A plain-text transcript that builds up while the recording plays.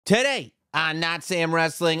Today on Notsam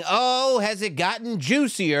Wrestling, oh, has it gotten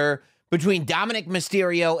juicier between Dominik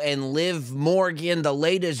Mysterio and Liv Morgan, the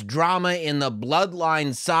latest drama in the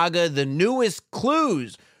Bloodline saga, the newest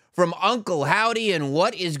clues from Uncle Howdy, and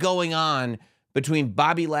what is going on between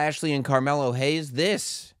Bobby Lashley and Carmelo Hayes.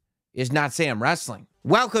 This is Notsam Wrestling.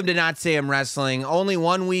 Welcome to Notsam Wrestling, only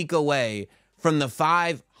 1 week away from the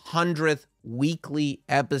 500th weekly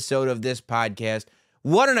episode of this podcast.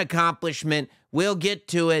 What an accomplishment. We'll get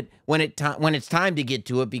to it when it's time to get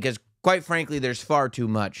to it, because quite frankly, there's far too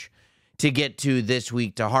much to get to this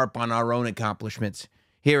week to harp on our own accomplishments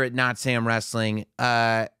here at Notsam Wrestling.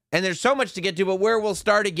 And there's so much to get to, but where we'll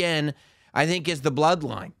start again, I think, is the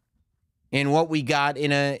Bloodline. And what we got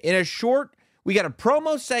in a short, we got a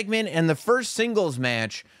promo segment and the first singles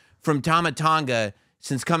match from Tama Tonga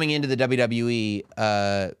since coming into the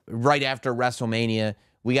WWE right after WrestleMania.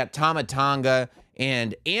 We got Tama Tonga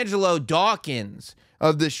and Angelo Dawkins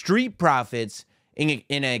of the Street Profits in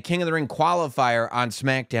a King of the Ring qualifier on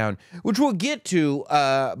SmackDown, which we'll get to.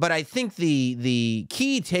 But I think the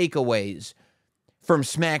key takeaways from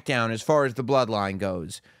SmackDown as far as the Bloodline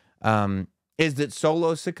goes is that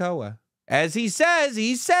Solo Sikoa, as he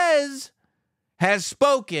says, has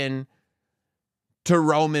spoken to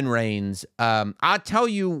Roman Reigns. I'll tell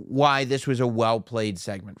you why this was a well-played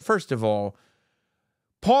segment. First of all,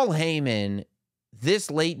 Paul Heyman,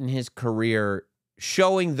 this late in his career,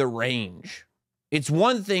 showing the range. It's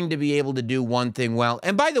one thing to be able to do one thing well.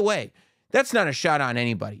 And by the way, that's not a shot on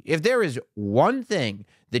anybody. If there is one thing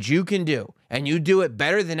that you can do, and you do it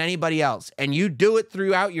better than anybody else, and you do it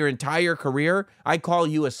throughout your entire career, I call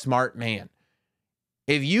you a smart man.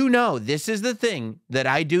 If you know this is the thing that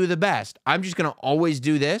I do the best, I'm just going to always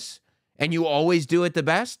do this, and you always do it the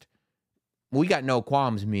best, we got no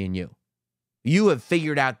qualms, me and you. You have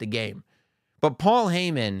figured out the game. But Paul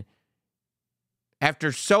Heyman,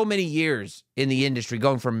 after so many years in the industry,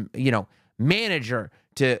 going from, manager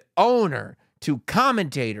to owner to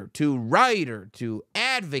commentator to writer to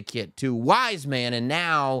advocate to wise man, and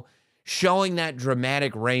now showing that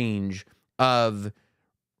dramatic range of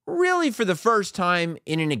really for the first time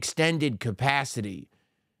in an extended capacity,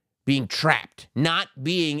 being trapped, not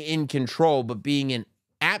being in control, but being in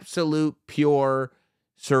absolute pure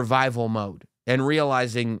survival mode, and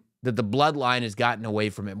realizing that the Bloodline has gotten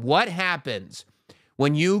away from him. What happens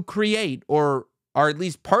when you create, or are at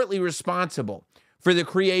least partly responsible for the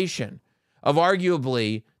creation of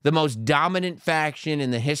arguably the most dominant faction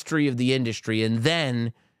in the history of the industry, and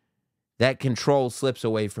then that control slips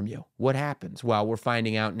away from you? What happens? Well, we're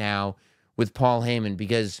finding out now with Paul Heyman,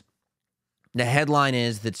 because the headline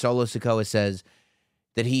is that Solo Sikoa says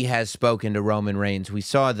that he has spoken to Roman Reigns. We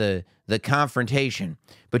saw the confrontation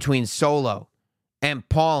between Solo and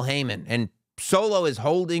Paul Heyman, and Solo is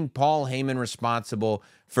holding Paul Heyman responsible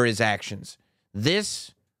for his actions.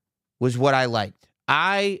 This was what I liked.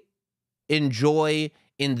 I enjoy,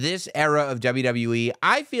 in this era of WWE,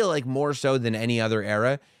 I feel like more so than any other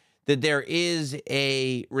era, that there is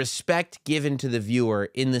a respect given to the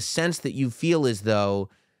viewer in the sense that you feel as though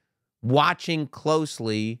watching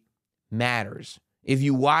closely matters. If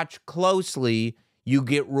you watch closely, you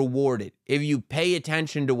get rewarded. If you pay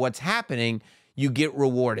attention to what's happening, you get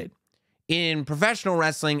rewarded. In professional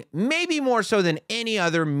wrestling, maybe more so than any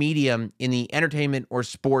other medium in the entertainment or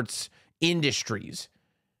sports industries,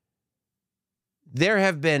 there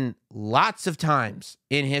have been lots of times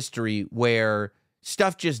in history where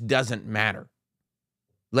stuff just doesn't matter.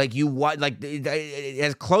 Like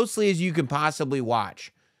as closely as you can possibly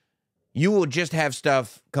watch, you will just have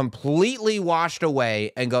stuff completely washed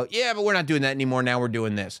away and go, yeah, but we're not doing that anymore. Now we're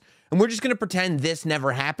doing this. And we're just going to pretend this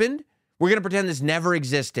never happened. We're going to pretend this never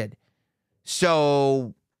existed.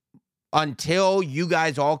 So until you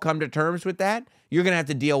guys all come to terms with that, you're going to have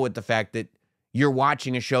to deal with the fact that you're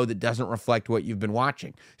watching a show that doesn't reflect what you've been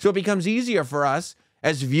watching. So it becomes easier for us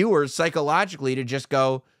as viewers psychologically to just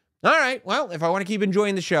go, all right, well, if I want to keep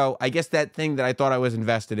enjoying the show, I guess that thing that I thought I was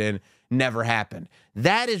invested in never happened.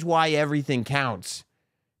 That is why Everything Counts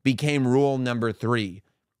became rule number 3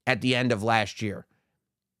 at the end of last year.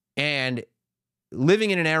 And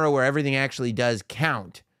living in an era where everything actually does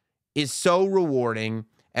count is so rewarding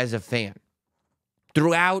as a fan.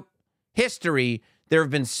 Throughout history, there have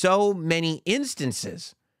been so many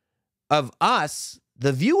instances of us,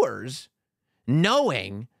 the viewers,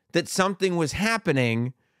 knowing that something was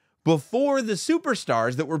happening before the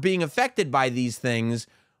superstars that were being affected by these things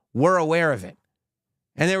were aware of it.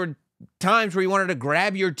 And there were times where you wanted to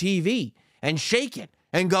grab your TV and shake it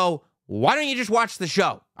and go, why don't you just watch the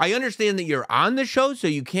show? I understand that you're on the show, so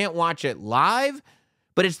you can't watch it live,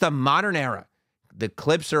 but it's the modern era. The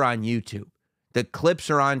clips are on YouTube. The clips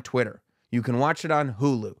are on Twitter. You can watch it on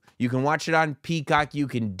Hulu. You can watch it on Peacock. You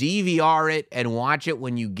can DVR it and watch it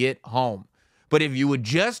when you get home. But if you would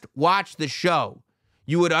just watch the show,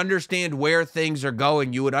 you would understand where things are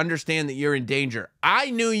going. You would understand that you're in danger. I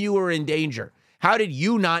knew you were in danger. How did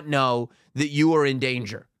you not know that you were in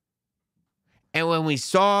danger? And when we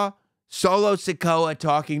saw Solo Sikoa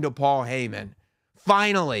talking to Paul Heyman,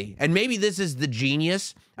 finally, and maybe this is the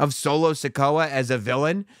genius of Solo Sikoa as a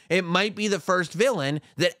villain, it might be the first villain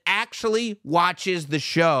that actually watches the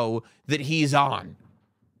show that he's on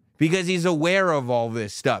because he's aware of all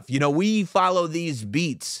this stuff. You know, we follow these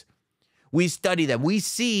beats. We study them. We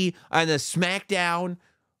see on the SmackDown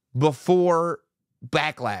before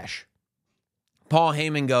Backlash, Paul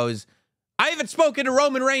Heyman goes, I haven't spoken to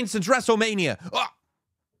Roman Reigns since WrestleMania. Oh!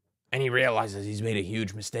 And he realizes he's made a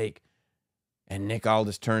huge mistake. And Nick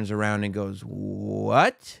Aldis turns around and goes,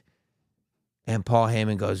 what? And Paul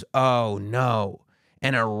Heyman goes, oh, no.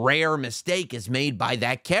 And a rare mistake is made by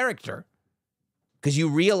that character. Because you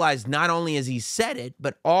realize not only has he said it,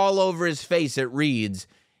 but all over his face it reads,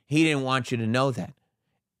 he didn't want you to know that.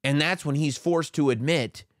 And that's when he's forced to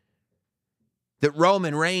admit that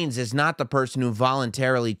Roman Reigns is not the person who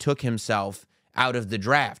voluntarily took himself out of the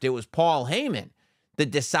draft. It was Paul Heyman that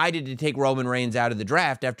decided to take Roman Reigns out of the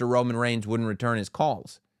draft after Roman Reigns wouldn't return his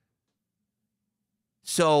calls.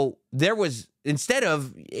 So there was, instead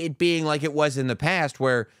of it being like it was in the past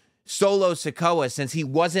where Solo Sikoa, since he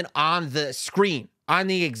wasn't on the screen, on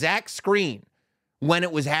the exact screen when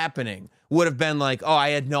it was happening, would have been like, oh, I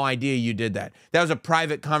had no idea you did that. That was a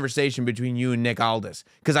private conversation between you and Nick Aldis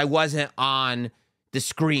because I wasn't on the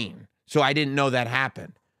screen, so I didn't know that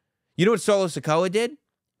happened. You know what Solo Sikoa did?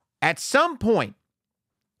 At some point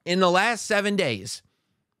in the last 7 days,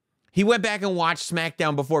 he went back and watched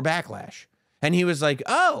SmackDown before Backlash, and he was like,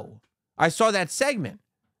 oh, I saw that segment.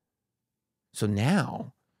 So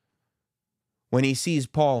now, when he sees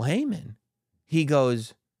Paul Heyman, he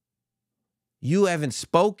goes, you haven't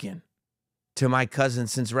spoken to my cousin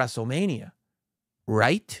since WrestleMania,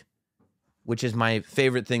 right? Which is my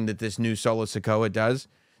favorite thing that this new Solo Sikoa does.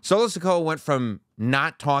 Solo Sikoa went from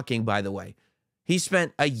not talking, by the way. He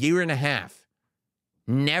spent a year and a half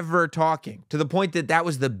never talking to the point that that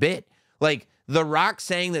was the bit. Like The Rock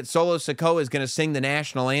saying that Solo Sikoa is going to sing the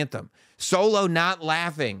national anthem. Solo not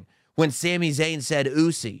laughing when Sami Zayn said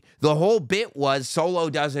Usi. The whole bit was Solo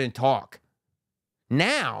doesn't talk.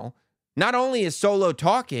 Now, not only is Solo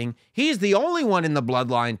talking, he's the only one in the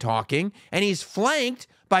bloodline talking, and he's flanked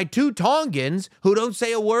by two Tongans who don't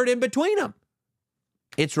say a word in between them.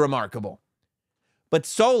 It's remarkable. But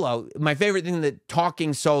Solo, my favorite thing that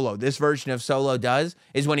talking Solo, this version of Solo does,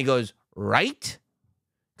 is when he goes, right?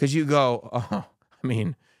 Because you go, oh, I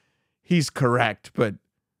mean, he's correct, but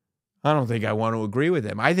I don't think I want to agree with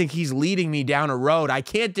him. I think he's leading me down a road. I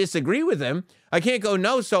can't disagree with him. I can't go,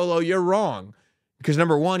 no, Solo, you're wrong. Because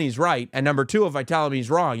number one, he's right. And number two, if I tell him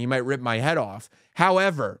he's wrong, he might rip my head off.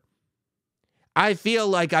 However, I feel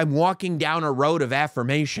like I'm walking down a road of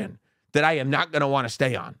affirmation that I am not going to want to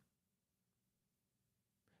stay on.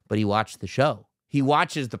 But he watched the show. He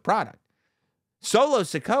watches the product. Solo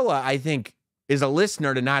Sikoa, I think, is a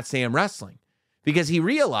listener to Notsam Wrestling because he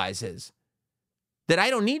realizes that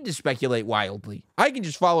I don't need to speculate wildly. I can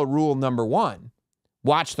just follow rule number one,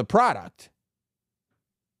 watch the product.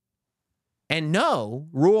 And know,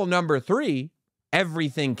 rule number 3,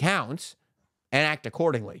 everything counts, and act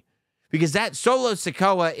accordingly. Because that Solo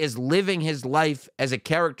Sikoa is living his life as a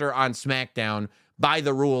character on SmackDown by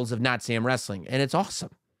the rules of Notsam Wrestling, and it's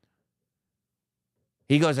awesome.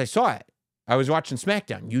 He goes, I saw it. I was watching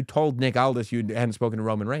SmackDown. You told Nick Aldis you hadn't spoken to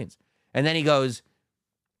Roman Reigns. And then he goes,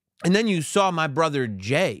 and then you saw my brother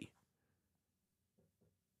Jay,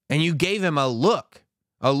 and you gave him a look.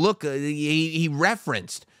 He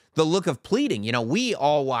referenced the look of pleading. You know, we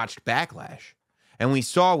all watched Backlash, and we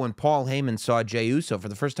saw when Paul Heyman saw Jey Uso for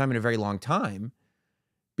the first time in a very long time,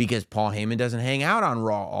 because Paul Heyman doesn't hang out on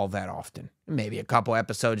Raw all that often. Maybe a couple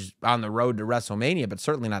episodes on the road to WrestleMania, but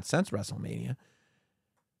certainly not since WrestleMania.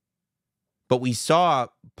 But we saw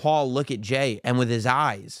Paul look at Jey, and with his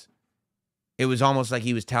eyes, it was almost like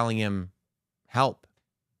he was telling him, help.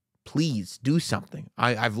 Please do something.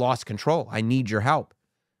 I've lost control. I need your help.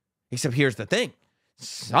 Except here's the thing.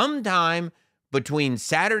 Sometime between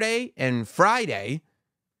Saturday and Friday,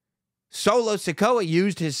 Solo Sikoa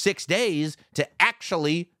used his 6 days to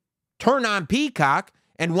actually turn on Peacock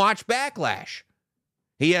and watch Backlash.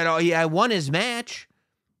 He had won his match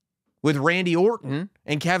with Randy Orton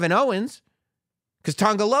and Kevin Owens because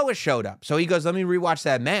Tonga Loa showed up. So he goes, let me rewatch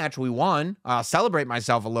that match. We won. I'll celebrate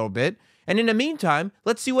myself a little bit. And in the meantime,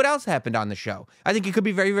 let's see what else happened on the show. I think it could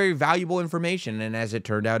be very, very valuable information. And as it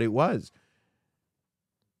turned out, it was.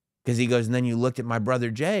 Because he goes, and then you looked at my brother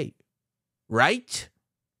Jay, right?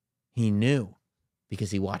 He knew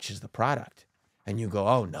because he watches the product. And you go,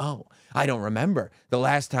 oh no, I don't remember the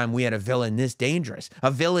last time we had a villain this dangerous.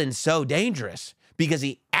 A villain so dangerous because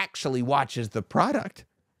he actually watches the product.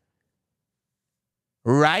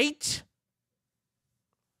 Right?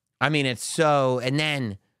 I mean, it's so, and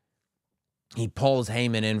then he pulls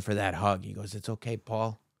Heyman in for that hug. He goes, it's okay,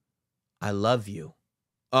 Paul. I love you.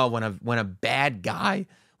 Oh, when a bad guy,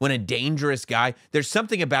 when a dangerous guy, there's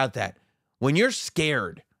something about that. When you're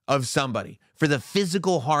scared of somebody for the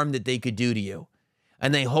physical harm that they could do to you,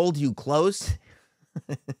 and they hold you close,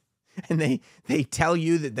 and they tell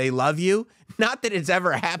you that they love you, not that it's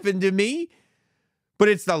ever happened to me, but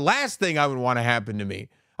it's the last thing I would want to happen to me.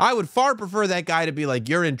 I would far prefer that guy to be like,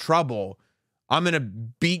 you're in trouble. I'm going to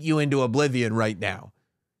beat you into oblivion right now.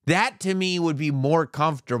 That to me would be more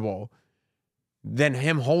comfortable than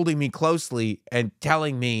him holding me closely and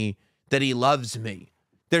telling me that he loves me.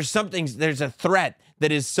 There's a threat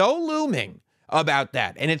that is so looming about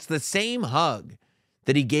that. And it's the same hug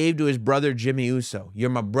that he gave to his brother, Jimmy Uso. You're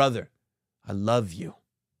my brother. I love you.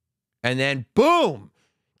 And then, boom,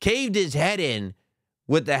 caved his head in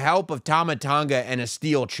with the help of Tama Tonga and a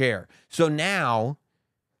steel chair. So now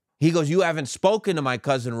he goes, you haven't spoken to my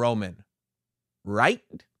cousin Roman,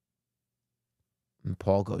 right? And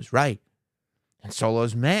Paul goes, right. And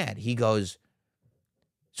Solo's mad. He goes,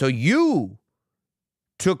 so you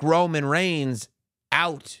took Roman Reigns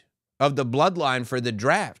out of the bloodline for the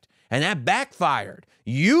draft, and that backfired.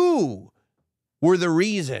 You were the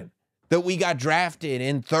reason that we got drafted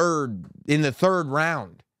in the third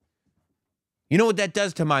round. You know what that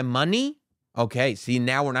does to my money? Okay, see,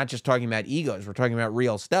 now we're not just talking about egos. We're talking about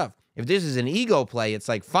real stuff. If this is an ego play, it's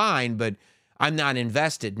like, fine, but I'm not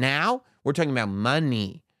invested. Now, we're talking about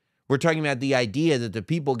money. We're talking about the idea that the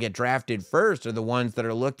people get drafted first are the ones that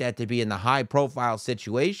are looked at to be in the high-profile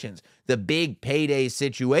situations, the big payday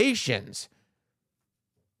situations.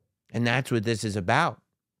 And that's what this is about.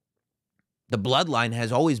 The bloodline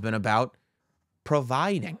has always been about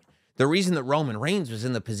providing. The reason that Roman Reigns was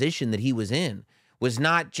in the position that he was in was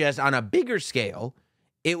not just on a bigger scale.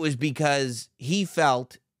 It was because he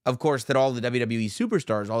felt, of course, that all the WWE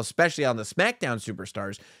superstars, especially on the SmackDown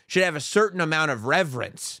superstars, should have a certain amount of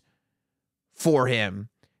reverence for him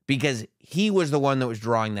because he was the one that was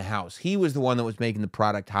drawing the house. He was the one that was making the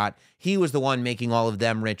product hot. He was the one making all of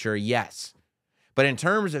them richer, yes. But in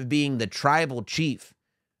terms of being the tribal chief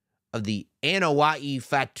of the Anoa'i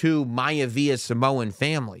Fatu Mayaviya Samoan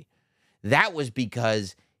family, that was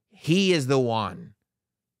because he is the one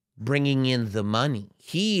bringing in the money.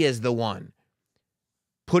 He is the one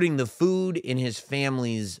putting the food in his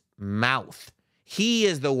family's mouth. He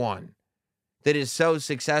is the one that is so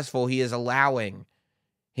successful, he is allowing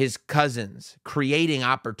his cousins, creating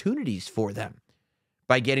opportunities for them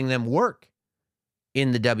by getting them work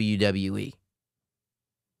in the WWE.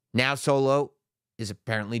 Now Solo is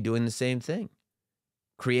apparently doing the same thing,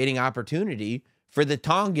 creating opportunity for the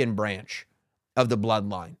Tongan branch of the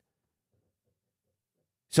bloodline.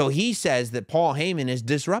 So he says that Paul Heyman is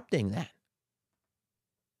disrupting that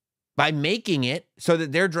by making it so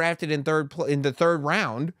that they're drafted in the third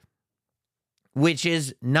round, which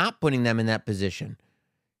is not putting them in that position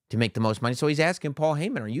to make the most money. So he's asking Paul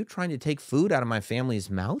Heyman, are you trying to take food out of my family's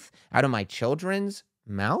mouth? Out of my children's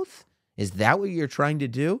mouth? Is that what you're trying to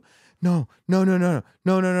do? No.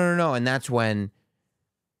 And that's when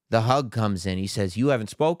the hug comes in. He says, you haven't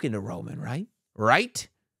spoken to Roman, right? Right?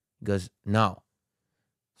 He goes, no.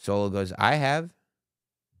 Solo goes, I have.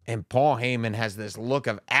 And Paul Heyman has this look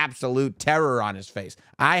of absolute terror on his face.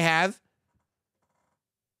 I have.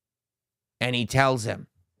 And he tells him,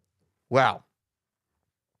 well,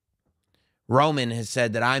 Roman has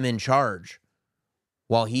said that I'm in charge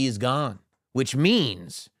while he's gone, which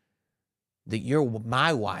means that you're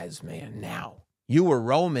my wise man now. You were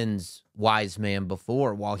Roman's wise man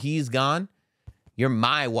before. While he's gone, you're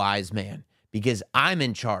my wise man because I'm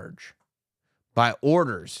in charge by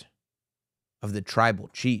orders of the tribal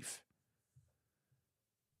chief.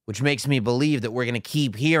 Which makes me believe that we're going to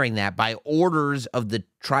keep hearing that by orders of the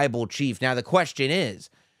tribal chief. Now, the question is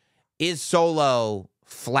Solo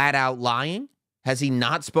flat out lying? Has he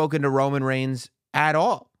not spoken to Roman Reigns at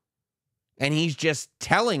all? And he's just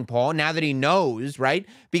telling Paul now that he knows, right?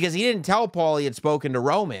 Because he didn't tell Paul he had spoken to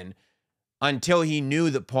Roman until he knew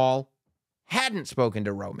that Paul hadn't spoken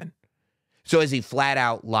to Roman. So is he flat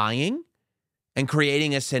out lying and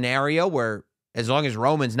creating a scenario where as long as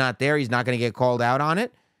Roman's not there, he's not going to get called out on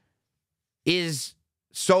it? Is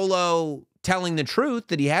Solo telling the truth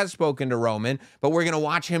that he has spoken to Roman, but we're going to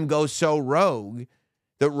watch him go so rogue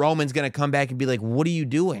that Roman's going to come back and be like, what are you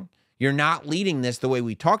doing? You're not leading this the way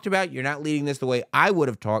we talked about. You're not leading this the way I would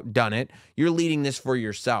have done it. You're leading this for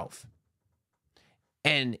yourself.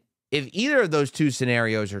 And if either of those two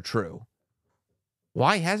scenarios are true,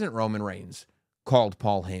 why hasn't Roman Reigns called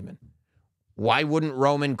Paul Heyman? Why wouldn't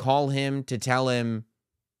Roman call him to tell him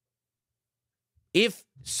if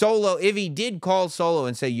he did call Solo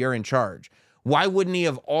and say, you're in charge, why wouldn't he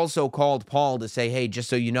have also called Paul to say, hey, just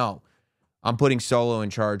so you know, I'm putting Solo in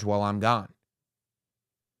charge while I'm gone?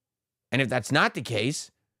 And if that's not the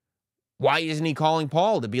case, why isn't he calling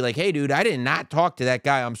Paul to be like, hey, dude, I did not talk to that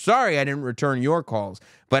guy. I'm sorry I didn't return your calls,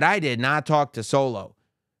 but I did not talk to Solo.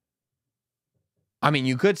 I mean,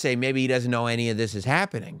 you could say maybe he doesn't know any of this is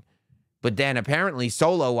happening, but then apparently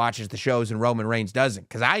Solo watches the shows and Roman Reigns doesn't,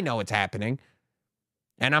 because I know it's happening.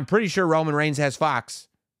 And I'm pretty sure Roman Reigns has Fox.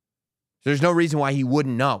 There's no reason why he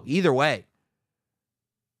wouldn't know. Either way,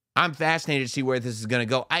 I'm fascinated to see where this is going to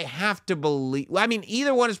go. I have to believe, I mean,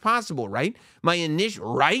 either one is possible, right? My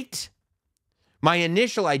initial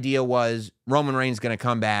idea was Roman Reigns going to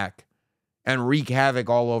come back and wreak havoc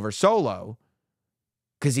all over Solo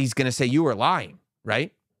because he's going to say you were lying,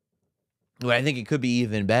 right? But I think it could be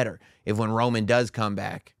even better if when Roman does come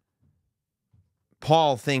back,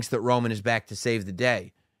 Paul thinks that Roman is back to save the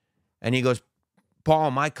day. And he goes,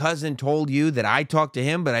 Paul, my cousin told you that I talked to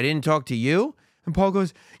him, but I didn't talk to you? And Paul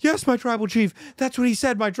goes, yes, my tribal chief. That's what he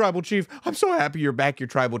said, my tribal chief. I'm so happy you're back, your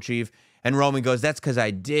tribal chief. And Roman goes, that's because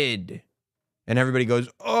I did. And everybody goes,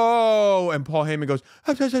 oh. And Paul Heyman goes,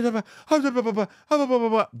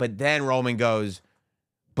 but then Roman goes,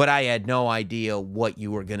 but I had no idea what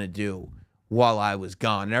you were going to do while I was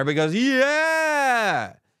gone. And everybody goes,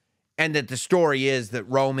 yeah. And that the story is that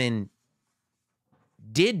Roman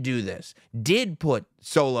did do this, did put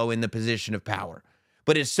Solo in the position of power,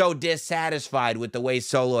 but is so dissatisfied with the way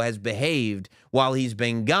Solo has behaved while he's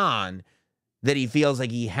been gone that he feels like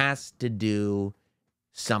he has to do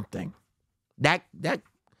something. The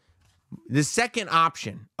second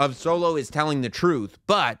option of Solo is telling the truth,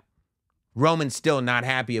 but Roman's still not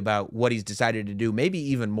happy about what he's decided to do. Maybe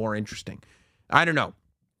even more interesting. I don't know.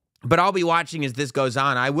 But I'll be watching as this goes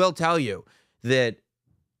on. I will tell you that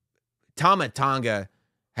Tama Tonga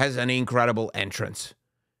has an incredible entrance.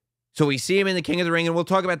 So we see him in the King of the Ring, and we'll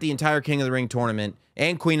talk about the entire King of the Ring tournament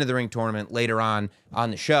and Queen of the Ring tournament later on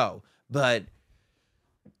the show. But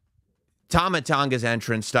Tama Tonga's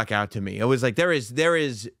entrance stuck out to me. It was like there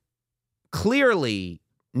is clearly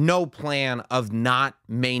no plan of not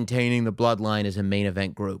maintaining the bloodline as a main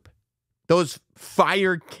event group. Those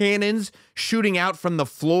fire cannons shooting out from the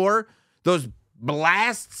floor, those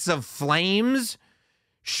blasts of flames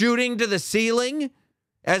shooting to the ceiling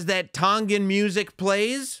as that Tongan music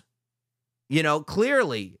plays. You know,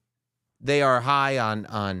 clearly they are high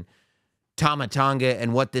on Tama Tonga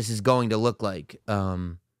and what this is going to look like.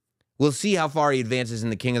 We'll see how far he advances in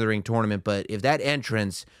the King of the Ring tournament, but if that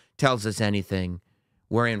entrance tells us anything,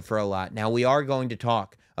 we're in for a lot. Now, we are going to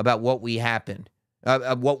talk about what we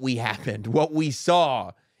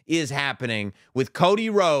saw is happening with Cody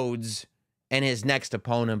Rhodes and his next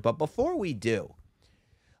opponent. But before we do,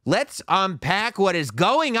 let's unpack what is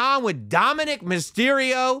going on with Dominik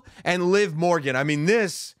Mysterio and Liv Morgan. I mean,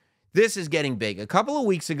 this is getting big. A couple of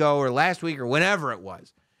weeks ago or last week or whenever it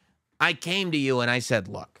was, I came to you and I said,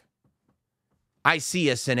 look, I see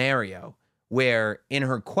a scenario where in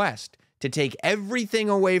her quest to take everything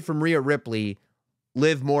away from Rhea Ripley,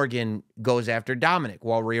 Liv Morgan goes after Dominik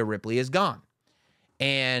while Rhea Ripley is gone.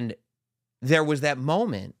 And there was that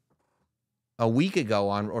moment a week ago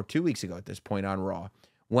or 2 weeks ago at this point on Raw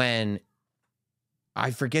when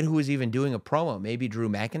I forget who was even doing a promo. Maybe Drew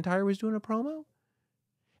McIntyre was doing a promo.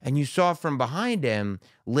 And you saw from behind him,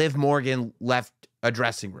 Liv Morgan left a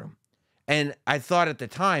dressing room. And I thought at the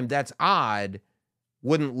time, that's odd.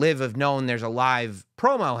 Wouldn't Liv have known there's a live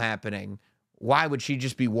promo happening? Why would she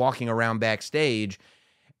just be walking around backstage?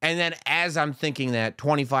 And then as I'm thinking that,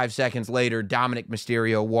 25 seconds later, Dominik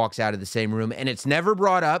Mysterio walks out of the same room. And it's never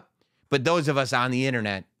brought up, but those of us on the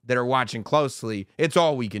internet that are watching closely, it's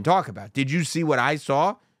all we can talk about. Did you see what I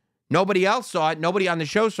saw? Nobody else saw it. Nobody on the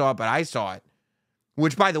show saw it, but I saw it.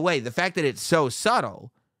 Which, by the way, the fact that it's so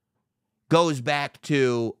subtle goes back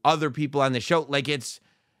to other people on the show. Like if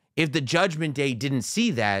the Judgment Day didn't see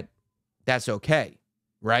that, that's okay,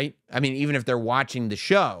 right? I mean, even if they're watching the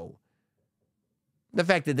show, the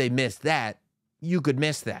fact that they missed that, you could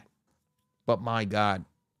miss that. But my God,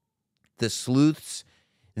 the sleuths,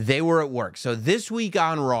 they were at work. So this week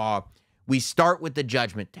on Raw, we start with the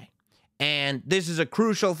Judgment Day. And this is a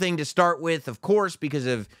crucial thing to start with, of course, because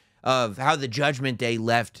of how the Judgment Day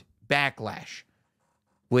left Backlash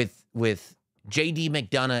with J.D.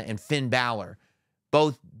 McDonough and Finn Balor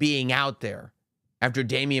both being out there after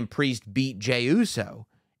Damian Priest beat Jey Uso,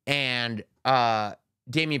 and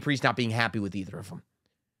Damian Priest not being happy with either of them.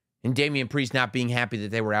 And Damian Priest not being happy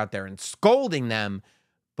that they were out there and scolding them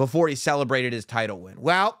before he celebrated his title win.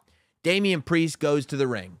 Well, Damian Priest goes to the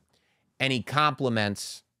ring, and he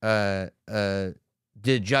compliments the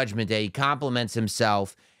Judgment Day. He compliments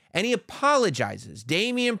himself, and he apologizes.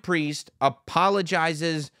 Damian Priest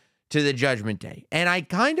apologizes to the Judgment Day. And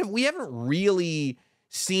we haven't really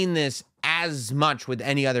seen this as much with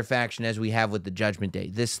any other faction as we have with the Judgment Day.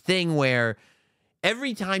 This thing where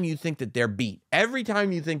every time you think that they're beat, every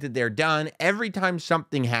time you think that they're done, every time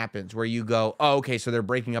something happens where you go, oh, okay, so they're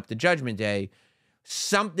breaking up the Judgment Day,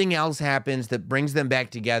 something else happens that brings them back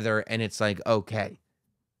together, and it's like, okay.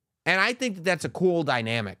 And I think that that's a cool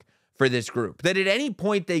dynamic for this group, that at any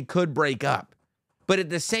point they could break up. But at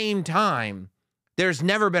the same time, there's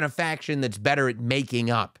never been a faction that's better at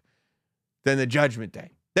making up than the Judgment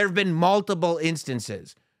Day. There have been multiple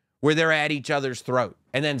instances where they're at each other's throat,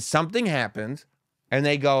 and then something happens, and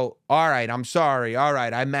they go, all right, I'm sorry. All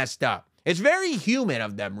right, I messed up. It's very human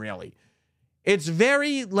of them, really. It's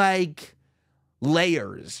very, like,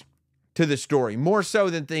 layers to the story, more so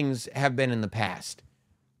than things have been in the past.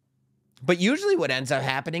 But usually what ends up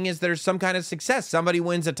happening is there's some kind of success. Somebody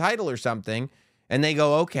wins a title or something, and they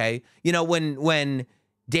go, okay. You know, when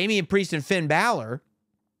Damian Priest and Finn Balor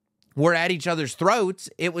were at each other's throats,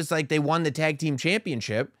 it was like they won the tag team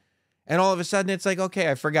championship, and all of a sudden it's like, okay,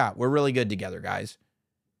 I forgot. We're really good together, guys.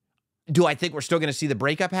 Do I think we're still going to see the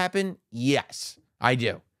breakup happen? Yes, I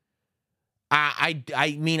do.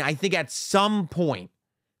 I mean, I think at some point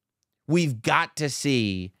we've got to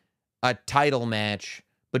see a title match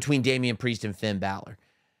between Damian Priest and Finn Balor.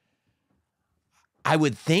 I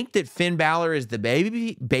would think that Finn Balor is the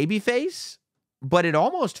baby face, but it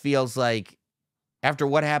almost feels like after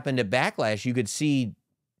what happened at Backlash, you could see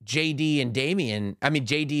JD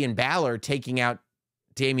and Balor taking out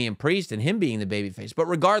Damian Priest and him being the babyface. But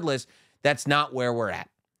regardless, that's not where we're at.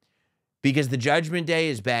 Because the Judgment Day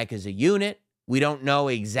is back as a unit. We don't know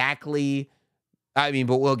exactly, but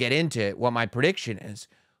we'll get into it, what my prediction is.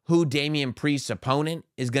 Who Damian Priest's opponent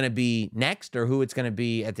is going to be next, or who it's going to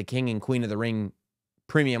be at the King and Queen of the Ring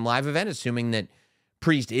Premium Live event, assuming that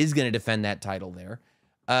Priest is going to defend that title there.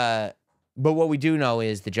 But what we do know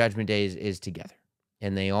is the Judgment Day is together.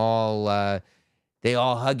 And they all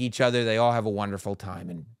hug each other. They all have a wonderful time.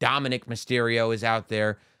 And Dominik Mysterio is out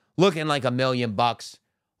there looking like $1,000,000,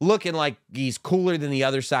 looking like he's cooler than the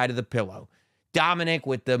other side of the pillow. Dominik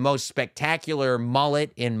with the most spectacular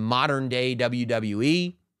mullet in modern day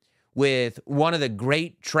WWE, with one of the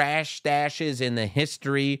great trash stashes in the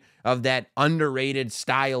history of that underrated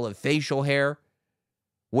style of facial hair,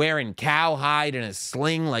 wearing cowhide and a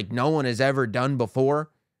sling like no one has ever done before,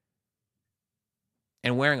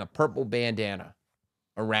 and wearing a purple bandana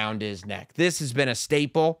around his neck. This has been a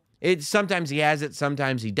staple. Sometimes he has it,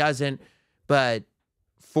 sometimes he doesn't, but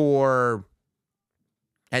for,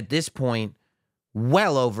 at this point,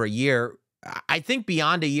 well over a year, I think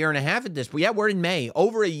beyond a year and a half at this point. Yeah, we're in May.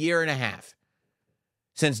 Over a year and a half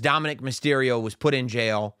since Dominik Mysterio was put in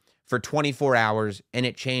jail for 24 hours, and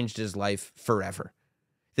it changed his life forever.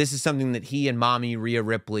 This is something that he and Mommy Rhea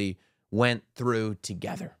Ripley went through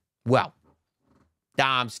together. Well,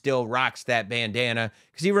 Dom still rocks that bandana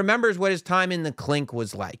because he remembers what his time in the clink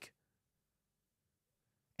was like.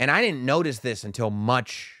 And I didn't notice this until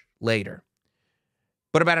much later.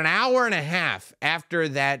 But about an hour and a half after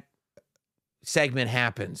that segment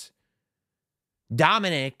happens,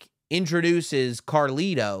 Dominik introduces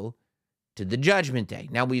Carlito to the Judgment Day.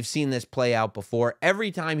 Now, we've seen this play out before.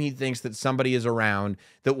 Every time he thinks that somebody is around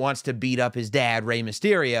that wants to beat up his dad, Rey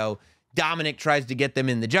Mysterio, Dominik tries to get them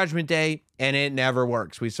in the Judgment Day, and it never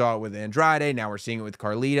works. We saw it with Andrade. Now we're seeing it with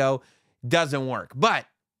Carlito. Doesn't work. But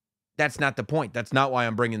that's not the point. That's not why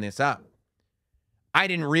I'm bringing this up. I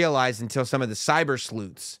didn't realize until some of the cyber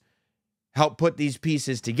sleuths helped put these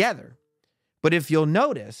pieces together. But if you'll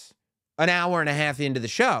notice, an hour and a half into the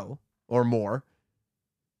show, or more,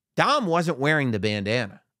 Dom wasn't wearing the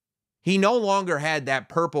bandana. He no longer had that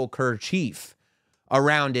purple kerchief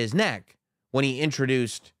around his neck when he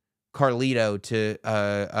introduced Carlito to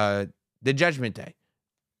the Judgment Day.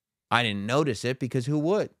 I didn't notice it because who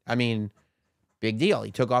would? I mean, big deal.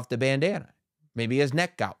 He took off the bandana. Maybe his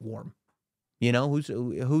neck got warm. You know,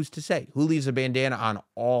 who's to say? Who leaves a bandana on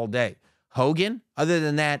all day? Hogan? Other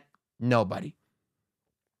than that, nobody.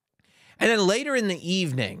 And then later in the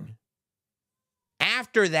evening,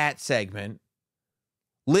 After that segment,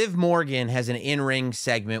 Liv Morgan has an in-ring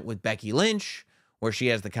segment with Becky Lynch where she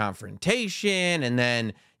has the confrontation, and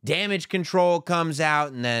then Damage Control comes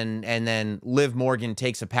out, and then Liv Morgan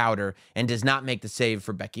takes a powder and does not make the save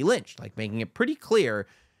for Becky Lynch, like making it pretty clear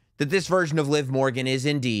that this version of Liv Morgan is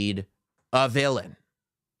indeed a villain.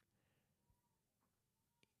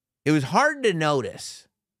 It was hard to notice,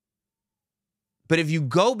 but if you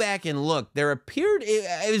go back and look,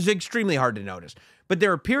 it was extremely hard to notice, but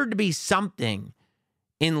there appeared to be something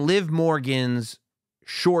in Liv Morgan's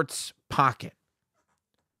shorts pocket.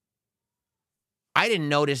 I didn't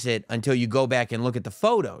notice it until you go back and look at the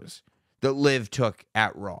photos that Liv took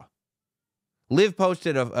at Raw. Liv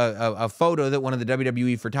posted a photo that one of the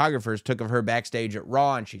WWE photographers took of her backstage at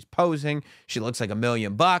Raw, and she's posing. She looks like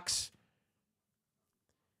 $1,000,000.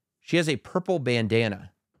 She has a purple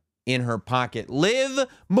bandana in her pocket. Liv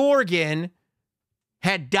Morgan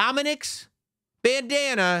had Dominik's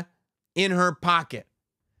bandana in her pocket.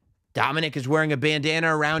 Dominik is wearing a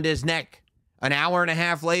bandana around his neck. An hour and a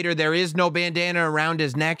half later, there is no bandana around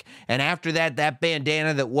his neck. And after that, that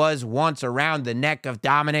bandana that was once around the neck of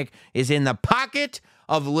Dominik is in the pocket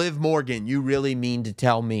of Liv Morgan. You really mean to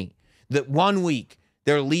tell me that 1 week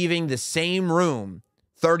they're leaving the same room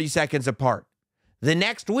 30 seconds apart? The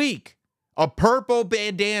next week, a purple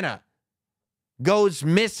bandana goes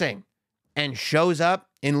missing and shows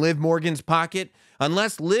up in Liv Morgan's pocket,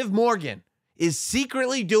 unless Liv Morgan is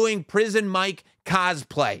secretly doing Prison Mike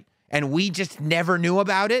cosplay and we just never knew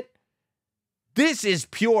about it. This is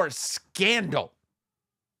pure scandal.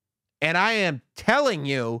 And I am telling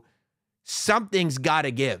you, something's got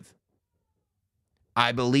to give.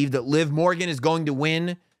 I believe that Liv Morgan is going to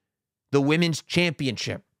win the Women's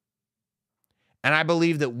Championship. And I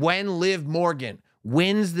believe that when Liv Morgan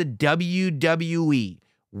wins the WWE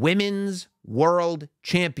Women's World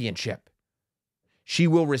Championship, she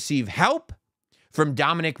will receive help from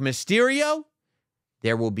Dominik Mysterio.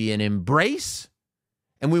 There will be an embrace,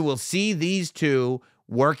 and we will see these two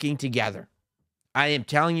working together. I am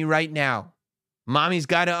telling you right now, mommy's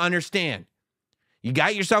got to understand. You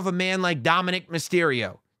got yourself a man like Dominik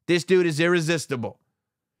Mysterio. This dude is irresistible.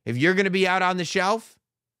 If you're going to be out on the shelf,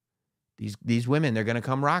 these women, they're going to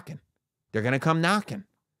come rocking. They're going to come knocking.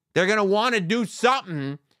 They're going to want to do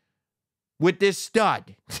something with this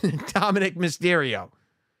stud, Dominik Mysterio.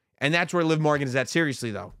 And that's where Liv Morgan is at. Seriously,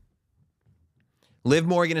 though. Liv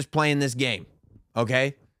Morgan is playing this game,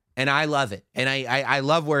 okay? And I love it. And I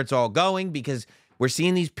love where it's all going because we're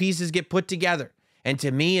seeing these pieces get put together. And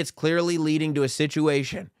to me, it's clearly leading to a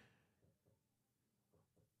situation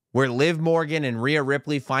where Liv Morgan and Rhea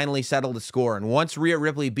Ripley finally settle the score. And once Rhea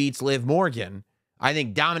Ripley beats Liv Morgan, I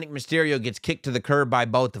think Dominik Mysterio gets kicked to the curb by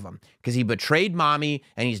both of them because he betrayed mommy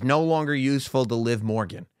and he's no longer useful to Liv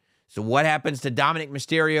Morgan. So what happens to Dominik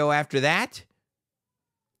Mysterio after that?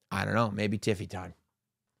 I don't know. Maybe Tiffy time.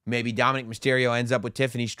 Maybe Dominik Mysterio ends up with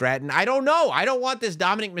Tiffany Stratton. I don't know. I don't want this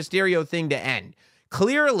Dominik Mysterio thing to end.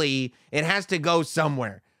 Clearly, it has to go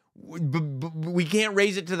somewhere. We can't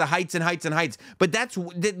raise it to the heights and heights and heights. But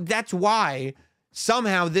that's why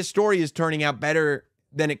somehow this story is turning out better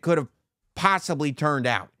than it could have possibly turned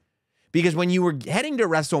out. Because when you were heading to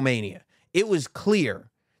WrestleMania, it was clear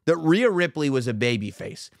that Rhea Ripley was a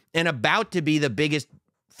babyface and about to be the biggest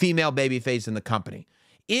female babyface in the company.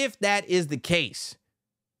 If that is the case,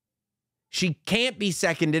 she can't be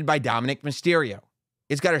seconded by Dominik Mysterio.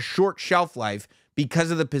 It's got a short shelf life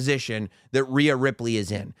because of the position that Rhea Ripley is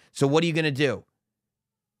in. So what are you going to do?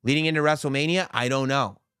 Leading into WrestleMania? I don't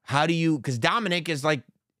know. How do you, because Dominik is like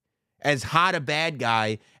as hot a bad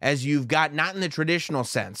guy as you've got, not in the traditional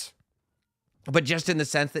sense, but just in the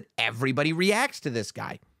sense that everybody reacts to this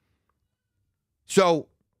guy. So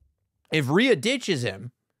if Rhea ditches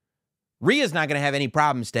him, Rhea's not going to have any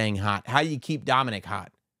problem staying hot. How do you keep Dominik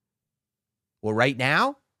hot? Well, right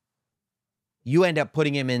now, you end up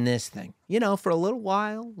putting him in this thing. You know, for a little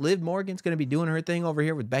while, Liv Morgan's going to be doing her thing over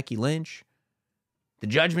here with Becky Lynch. The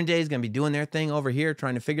Judgment Day is going to be doing their thing over here,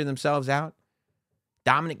 trying to figure themselves out.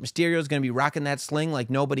 Dominik Mysterio is going to be rocking that sling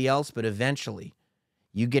like nobody else, but eventually,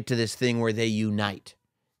 you get to this thing where they unite.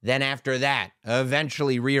 Then after that,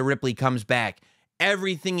 eventually Rhea Ripley comes back.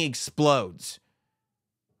 Everything explodes.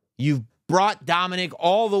 You've brought Dominik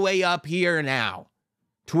all the way up here now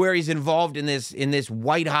to where he's involved in this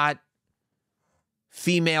white-hot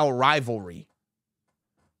female rivalry.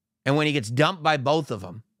 And when he gets dumped by both of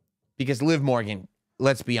them, because Liv Morgan,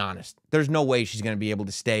 let's be honest, there's no way she's going to be able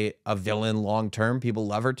to stay a villain long-term. People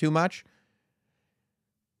love her too much.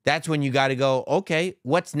 That's when you got to go, okay,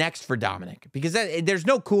 what's next for Dominik? Because there's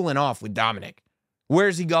no cooling off with Dominik.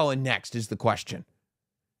 Where's he going next is the question.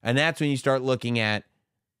 And that's when you start looking at,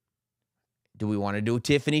 do we want to do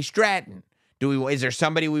Tiffany Stratton? Is there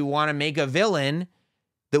somebody we want to make a villain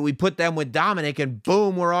that we put them with Dominik and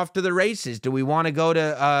boom, we're off to the races? Do we want to go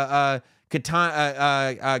to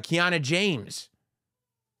Kiana James?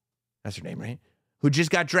 That's her name, right? Who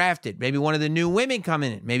just got drafted. Maybe one of the new women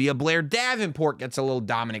coming in. Maybe a Blair Davenport gets a little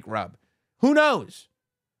Dominik rub. Who knows?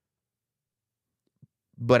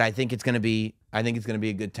 But I think it's going to be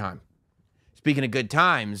a good time. Speaking of good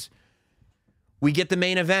times, we get the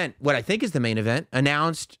main event, what I think is the main event,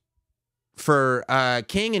 announced for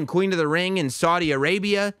King and Queen of the Ring in Saudi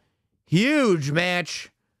Arabia. Huge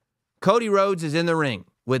match. Cody Rhodes is in the ring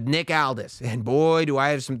with Nick Aldis. And boy, do I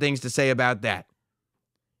have some things to say about that.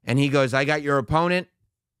 And he goes, I got your opponent.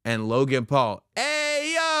 And Logan Paul,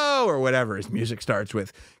 hey, yo, or whatever his music starts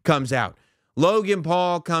with, comes out. Logan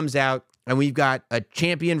Paul comes out, and we've got a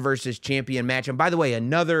champion versus champion match. And by the way,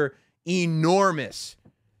 another enormous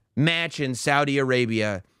match in Saudi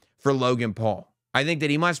Arabia for Logan Paul. I think that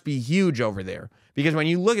he must be huge over there, because when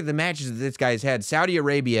you look at the matches that this guy's had, Saudi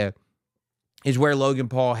Arabia is where Logan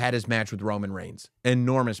Paul had his match with Roman Reigns.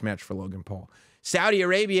 Enormous match for Logan Paul. Saudi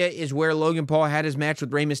Arabia is where Logan Paul had his match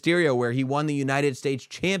with Rey Mysterio, where he won the United States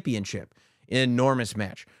Championship. Enormous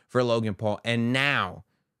match for Logan Paul. And now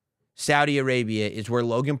Saudi Arabia is where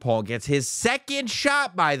Logan Paul gets his second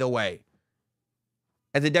shot, by the way,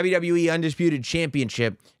 at the WWE Undisputed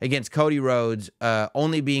Championship against Cody Rhodes,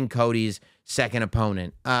 only being Cody's second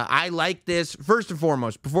opponent. I like this, first and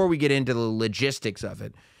foremost, before we get into the logistics of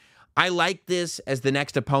it, I like this as the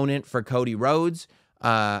next opponent for Cody Rhodes.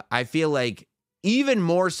 I feel like even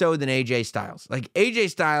more so than AJ Styles. Like, AJ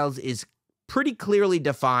Styles is pretty clearly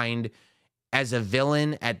defined as a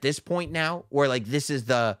villain at this point now, where like this is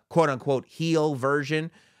the quote-unquote heel version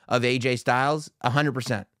of AJ Styles,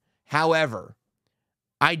 100%. However,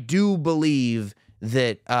 I do believe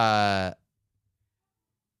that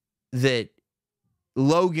that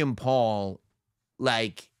Logan Paul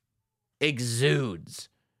like exudes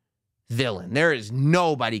villain. There is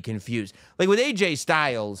nobody confused. Like with AJ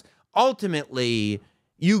Styles, ultimately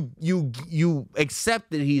you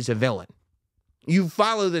accept that he's a villain. You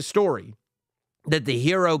follow the story that the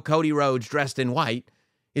hero Cody Rhodes dressed in white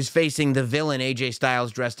is facing the villain AJ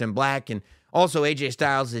Styles dressed in black, and also AJ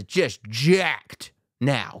Styles is just jacked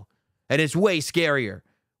now. And it's way scarier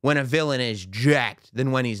when a villain is jacked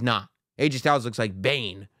than when he's not. AJ Styles looks like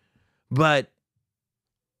Bane. But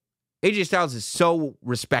AJ Styles is so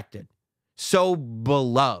respected, so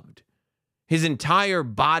beloved. His entire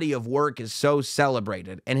body of work is so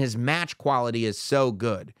celebrated, and his match quality is so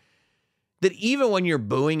good that even when you're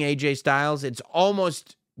booing AJ Styles, it's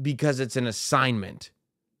almost because it's an assignment,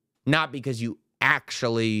 not because you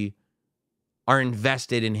actually are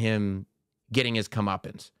invested in him getting his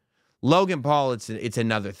comeuppance. Logan Paul, it's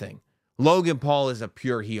another thing. Logan Paul is a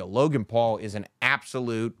pure heel. Logan Paul is an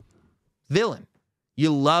absolute villain.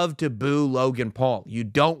 You love to boo Logan Paul. You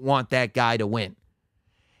don't want that guy to win.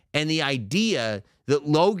 And the idea that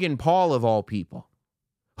Logan Paul, of all people,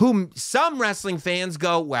 whom some wrestling fans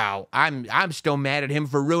go, wow, I'm still mad at him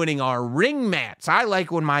for ruining our ring mats. I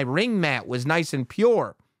like when my ring mat was nice and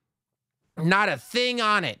pure. Not a thing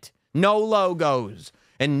on it. No logos.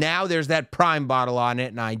 And now there's that Prime bottle on it,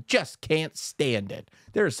 and I just can't stand it.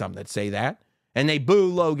 There are some that say that, and they boo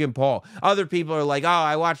Logan Paul. Other people are like, oh,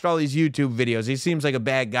 I watched all these YouTube videos. He seems like a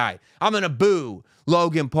bad guy. I'm going to boo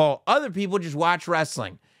Logan Paul. Other people just watch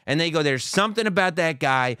wrestling, and they go, there's something about that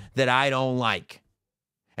guy that I don't like.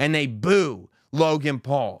 And they boo Logan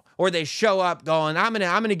Paul. Or they show up going, I'm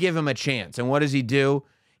gonna give him a chance. And what does he do?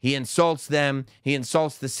 He insults them. He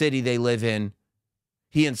insults the city they live in.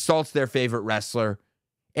 He insults their favorite wrestler.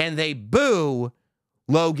 And they boo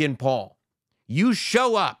Logan Paul. You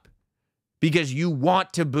show up because you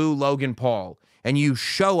want to boo Logan Paul. And you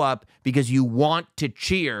show up because you want to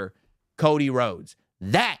cheer Cody Rhodes.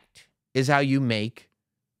 That is how you make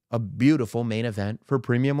a beautiful main event for a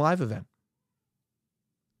premium live event.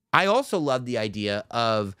 I also love the idea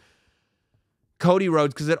of Cody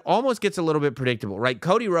Rhodes because it almost gets a little bit predictable, right?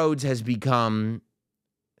 Cody Rhodes has become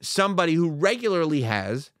somebody who regularly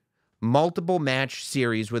has multiple match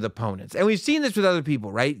series with opponents. And we've seen this with other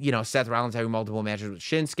people, right? You know, Seth Rollins having multiple matches with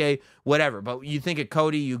Shinsuke, whatever. But you think of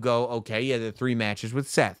Cody, you go, okay, he had the 3 matches with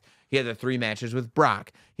Seth. He had the 3 matches with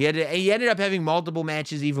Brock. He ended up having multiple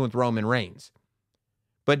matches even with Roman Reigns.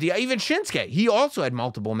 But even Shinsuke, he also had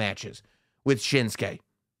multiple matches with Shinsuke.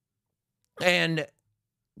 And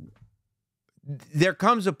there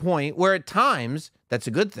comes a point where at times that's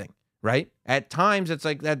a good thing, right? At times it's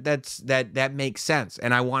like that makes sense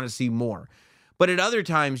and I want to see more. But at other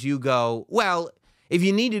times you go, well, If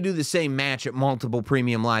you need to do the same match at multiple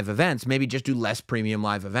premium live events, maybe just do less premium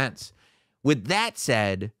live events. With that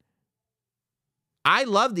said, I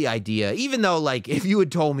love the idea, even though, like, if you had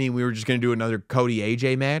told me we were just going to do another Cody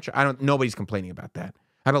AJ match, nobody's complaining about that.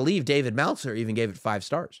 I believe David Meltzer even gave it 5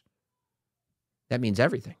 stars. That means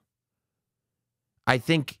everything. I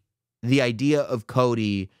think the idea of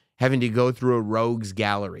Cody having to go through a rogues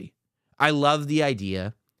gallery, I love the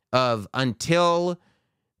idea of until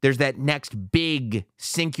there's that next big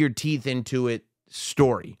sink your teeth into it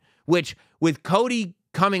story, which with Cody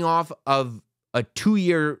coming off of a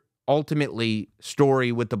 2-year ultimately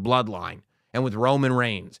story with the Bloodline and with Roman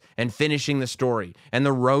Reigns and finishing the story and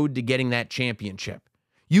the road to getting that championship,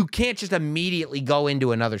 you can't just immediately go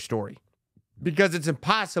into another story because it's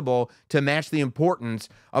impossible to match the importance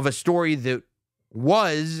of a story that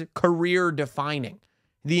was career defining.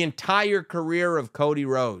 The entire career of Cody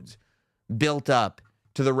Rhodes built up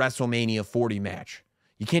to the WrestleMania 40 match.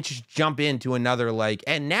 You can't just jump into another, like,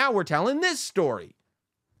 and now we're telling this story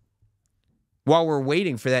while we're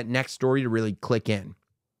waiting for that next story to really click in.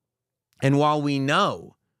 And while we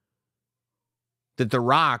know that The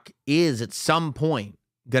Rock is at some point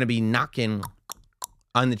going to be knocking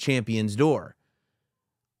on the champion's door,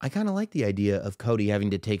 I kind of like the idea of Cody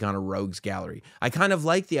having to take on a rogues gallery. I kind of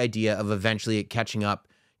like the idea of eventually it catching up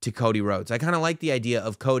to Cody Rhodes. I kind of like the idea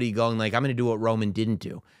of Cody going like, I'm going to do what Roman didn't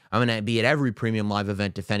do. I'm going to be at every premium live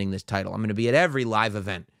event defending this title. I'm going to be at every live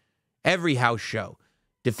event, every house show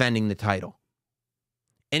defending the title.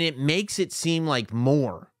 And it makes it seem like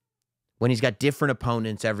more when he's got different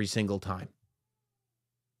opponents every single time.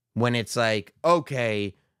 When it's like,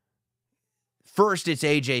 okay, first it's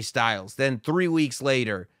AJ Styles, then 3 weeks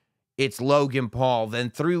later, it's Logan Paul, then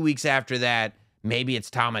 3 weeks after that, maybe it's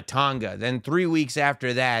Tama Tonga. Then 3 weeks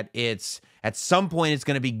after that, at some point, it's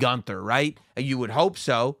going to be Gunther, right? You would hope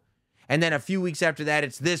so. And then a few weeks after that,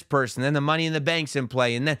 it's this person. Then the Money in the Bank's in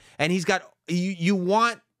play. And he's got, you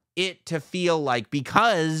want it to feel like,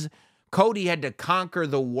 because Cody had to conquer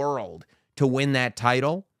the world to win that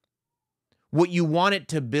title, what you want it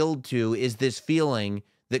to build to is this feeling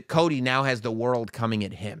that Cody now has the world coming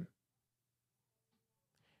at him.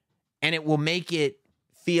 And it will make it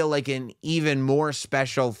feel like an even more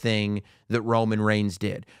special thing that Roman Reigns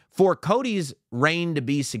did. For Cody's reign to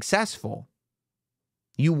be successful,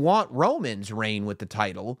 you want Roman's reign with the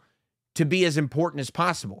title to be as important as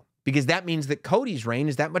possible, because that means that Cody's reign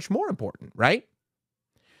is that much more important, right?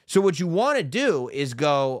 So what you want to do is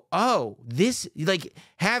go, oh, this, like,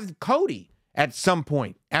 have Cody at some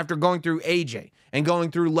point after going through AJ and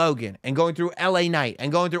going through Logan and going through LA Knight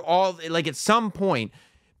and going through all, like, at some point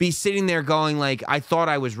be sitting there going like, I thought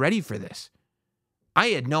I was ready for this. I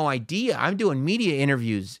had no idea. I'm doing media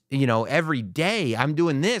interviews, every day. I'm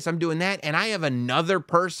doing this, I'm doing that. And I have another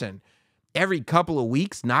person every couple of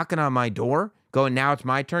weeks knocking on my door going, now it's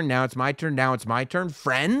my turn, now it's my turn, now it's my turn.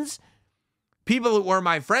 Friends, people that were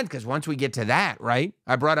my friends, because once we get to that, right?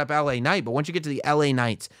 I brought up LA Knight, but once you get to the LA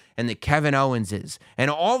Knights and the Kevin Owenses and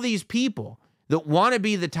all these people that want to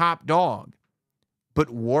be the top dog, but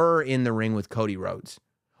were in the ring with Cody Rhodes.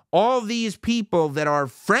 All these people that are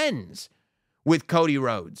friends with Cody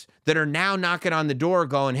Rhodes that are now knocking on the door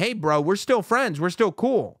going, hey, bro, we're still friends. We're still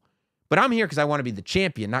cool. But I'm here because I want to be the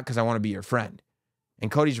champion, not because I want to be your friend.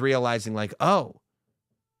 And Cody's realizing like, oh,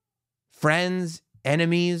 friends,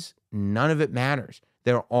 enemies, none of it matters.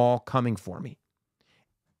 They're all coming for me.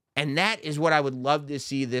 And that is what I would love to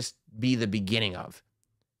see this be the beginning of.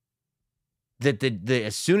 That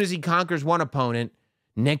as soon as he conquers one opponent,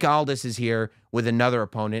 Nick Aldis is here with another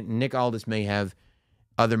opponent, and Nick Aldis may have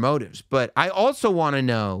other motives. But I also want to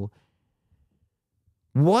know,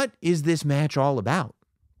 what is this match all about?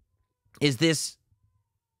 Is this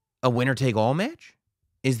a winner-take-all match?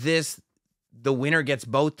 Is this the winner gets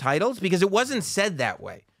both titles? Because it wasn't said that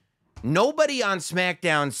way. Nobody on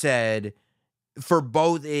SmackDown said for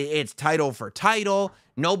both, it's title for title.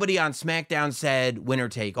 Nobody on SmackDown said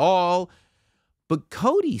winner-take-all. But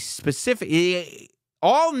Cody specifically,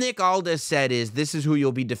 all Nick Aldis said is, this is who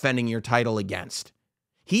you'll be defending your title against.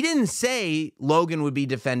 He didn't say Logan would be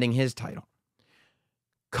defending his title.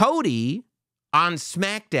 Cody on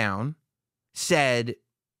SmackDown said,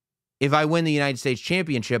 if I win the United States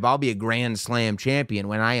Championship, I'll be a Grand Slam champion,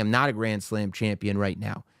 when I am not a Grand Slam champion right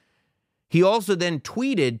now. He also then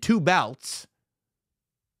tweeted 2 belts,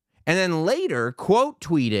 and then later quote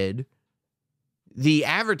tweeted the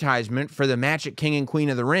advertisement for the match at King and Queen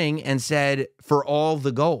of the Ring and said, for all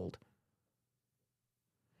the gold.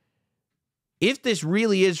 If this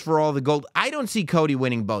really is for all the gold, I don't see Cody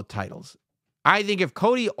winning both titles. I think if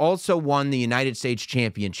Cody also won the United States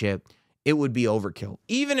Championship, it would be overkill.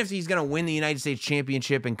 Even if he's going to win the United States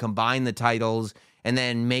Championship and combine the titles and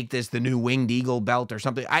then make this the new Winged Eagle belt or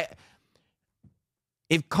something.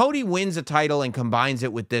 If Cody wins a title and combines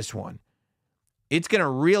it with this one, it's going to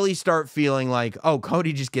really start feeling like, oh,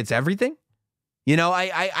 Cody just gets everything? You know,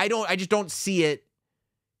 I just don't see it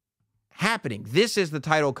happening. This is the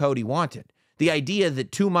title Cody wanted. The idea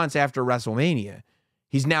that 2 months after WrestleMania,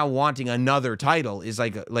 he's now wanting another title is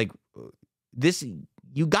like this,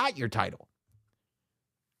 you got your title.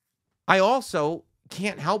 I also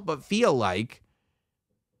can't help but feel like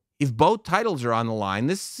if both titles are on the line,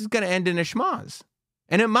 this is going to end in a schmoz.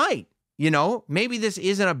 And it might, you know, maybe this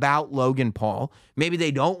isn't about Logan Paul. Maybe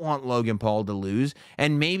they don't want Logan Paul to lose.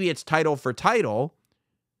 And maybe it's title for title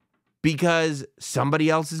because somebody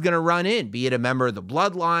else is going to run in, be it a member of the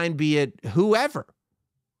bloodline, be it whoever.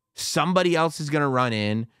 Somebody else is going to run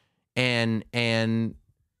in and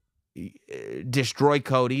destroy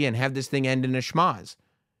Cody and have this thing end in a schmoz.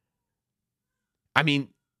 I mean,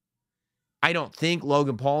 I don't think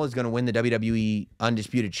Logan Paul is going to win the WWE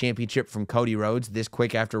Undisputed Championship from Cody Rhodes this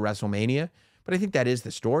quick after WrestleMania, but I think that is the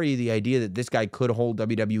story, the idea that this guy could hold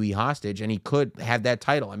WWE hostage and he could have that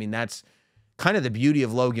title. I mean, that's kind of the beauty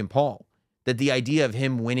of Logan Paul, that the idea of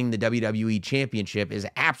him winning the WWE Championship is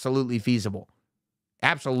absolutely feasible.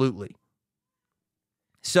 Absolutely.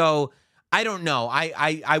 So, I don't know.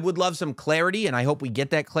 I would love some clarity, and I hope we get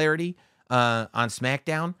that clarity on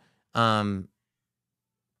SmackDown.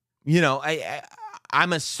 You know,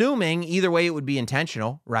 I'm assuming either way it would be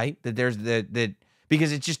intentional, right? That there's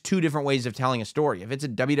because it's just two different ways of telling a story. If it's a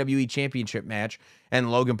WWE Championship match and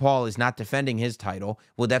Logan Paul is not defending his title,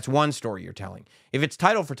 well, that's one story you're telling. If it's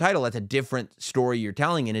title for title, that's a different story you're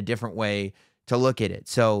telling in a different way to look at it.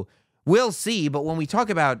 So we'll see. But when we talk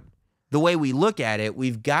about the way we look at it,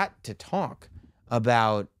 we've got to talk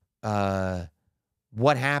about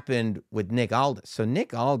what happened with Nick Aldis. So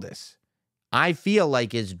Nick Aldis, I feel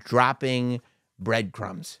like, is dropping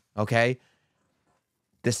breadcrumbs, okay?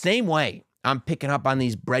 The same way I'm picking up on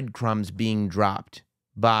these breadcrumbs being dropped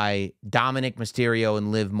by Dominik, Mysterio,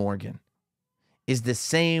 and Liv Morgan is the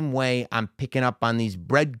same way I'm picking up on these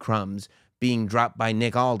breadcrumbs being dropped by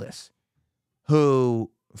Nick Aldis, who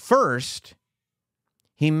first,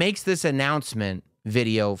 he makes this announcement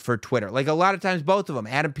video for Twitter. Like a lot of times, both of them,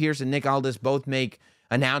 Adam Pearce and Nick Aldis, both make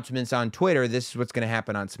announcements on Twitter. This is what's going to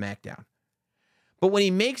happen on SmackDown. But when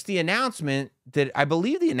he makes the announcement, that I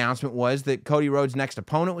believe the announcement was that Cody Rhodes' next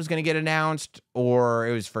opponent was going to get announced, or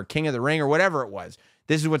it was for King of the Ring, or whatever it was.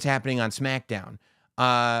 This is what's happening on SmackDown.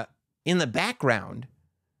 In the background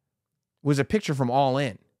was a picture from All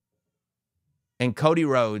In. And Cody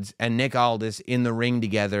Rhodes and Nick Aldis in the ring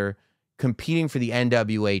together, competing for the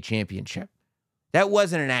NWA Championship. That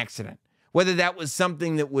wasn't an accident. Whether that was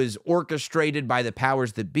something that was orchestrated by the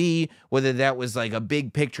powers that be, whether that was like a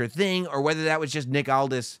big picture thing, or whether that was just Nick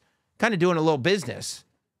Aldis kind of doing a little business,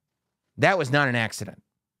 that was not an accident.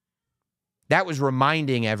 That was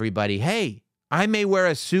reminding everybody, hey, I may wear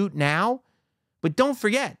a suit now, but don't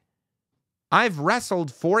forget, I've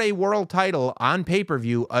wrestled for a world title on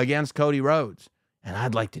pay-per-view against Cody Rhodes, and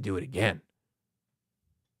I'd like to do it again.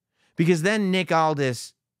 Because then Nick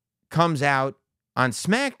Aldis comes out on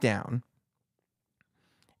SmackDown,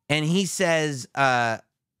 and he says, I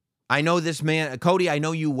know this man, Cody, I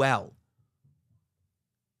know you well.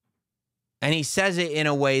 And he says it in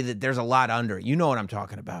a way that there's a lot under it. You know what I'm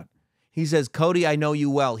talking about. He says, Cody, I know you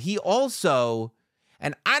well. He also,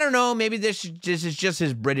 and I don't know, maybe this is just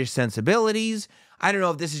his British sensibilities. I don't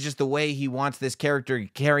know if this is just the way he wants this character to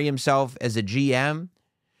carry himself as a GM.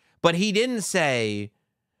 But he didn't say,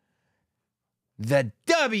 the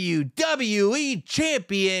WWE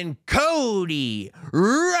Champion Cody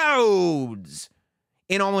Rhodes,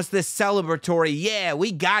 in almost this celebratory, yeah,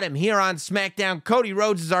 we got him here on SmackDown. Cody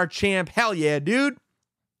Rhodes is our champ. Hell yeah, dude.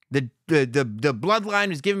 The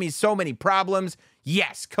bloodline is giving me so many problems.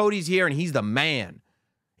 Yes, Cody's here and he's the man.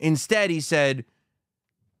 Instead, he said,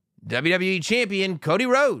 WWE Champion Cody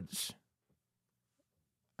Rhodes.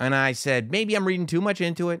 And I said, maybe I'm reading too much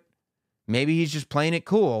into it. Maybe he's just playing it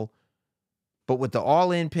cool. But with the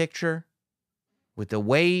all-in picture, with the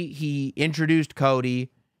way he introduced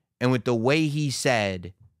Cody, and with the way he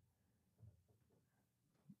said,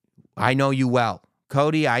 I know you well.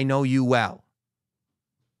 Cody, I know you well.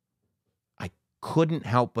 I couldn't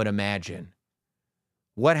help but imagine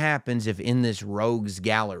what happens if in this rogues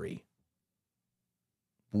gallery,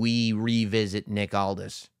 we revisit Nick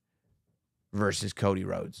Aldis versus Cody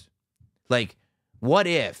Rhodes. Like, what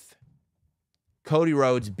if Cody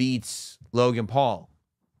Rhodes beats Logan Paul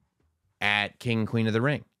at King and Queen of the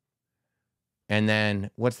Ring? And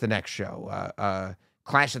then what's the next show?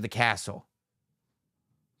 Clash at the Castle.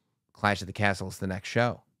 Clash at the Castle is the next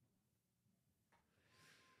show.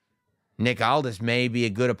 Nick Aldis may be a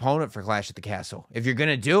good opponent for Clash at the Castle. If you're going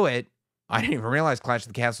to do it, I didn't even realize Clash at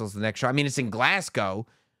the Castle is the next show. I mean, it's in Glasgow.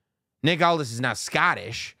 Nick Aldis is not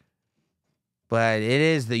Scottish, but it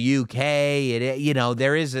is the UK.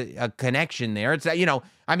 There is a connection there. It's,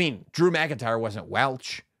 I mean, Drew McIntyre wasn't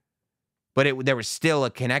Welsh, but there was still a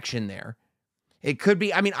connection there. It could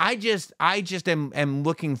be, I mean, I just am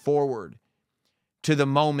looking forward to the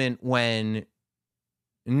moment when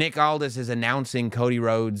Nick Aldis is announcing Cody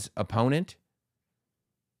Rhodes' opponent.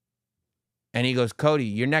 And he goes, Cody,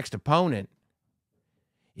 your next opponent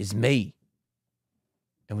is me.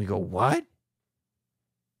 And we go, what?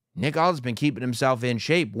 Nick Aldis has been keeping himself in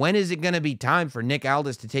shape. When is it going to be time for Nick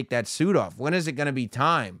Aldis to take that suit off? When is it going to be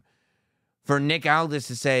time for Nick Aldis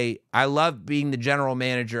to say, I love being the general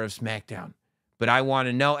manager of SmackDown, but I want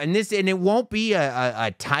to know. And it won't be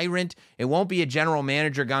a tyrant. It won't be a general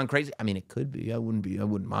manager gone crazy. I mean, it could be. I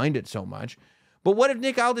wouldn't mind it so much. But what if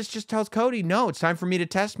Nick Aldis just tells Cody, no, it's time for me to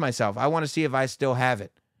test myself. I want to see if I still have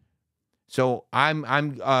it. So I'm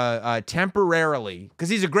temporarily, because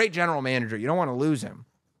he's a great general manager. You don't want to lose him.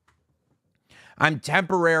 I'm going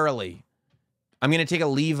to take a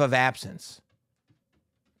leave of absence.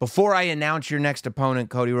 Before I announce your next opponent,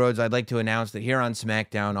 Cody Rhodes, I'd like to announce that here on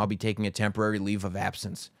SmackDown, I'll be taking a temporary leave of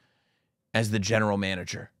absence as the general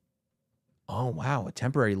manager. Oh, wow, a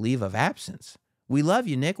temporary leave of absence. We love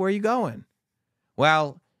you, Nick. Where are you going?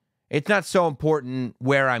 Well, it's not so important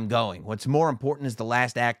where I'm going. What's more important is the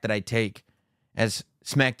last act that I take as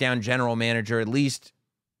SmackDown general manager, at least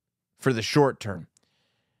for the short term.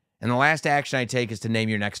 And the last action I take is to name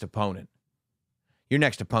your next opponent. Your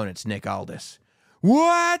next opponent's Nick Aldis.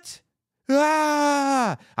 What?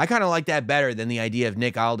 Ah! I kind of like that better than the idea of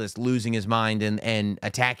Nick Aldis losing his mind and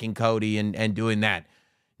attacking Cody and doing that.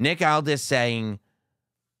 Nick Aldis saying,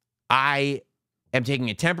 I am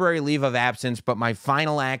taking a temporary leave of absence, but my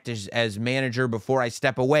final act as manager before I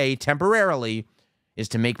step away temporarily is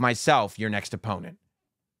to make myself your next opponent.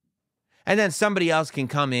 And then somebody else can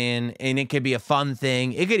come in, and it could be a fun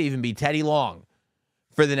thing. It could even be Teddy Long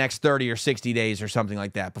for the next 30 or 60 days or something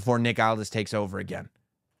like that before Nick Aldis takes over again.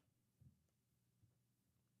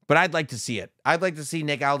 But I'd like to see it. I'd like to see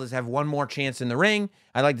Nick Aldis have one more chance in the ring.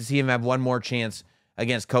 I'd like to see him have one more chance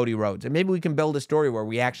against Cody Rhodes. And maybe we can build a story where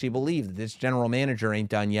we actually believe that this general manager ain't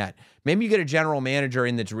done yet. Maybe you get a general manager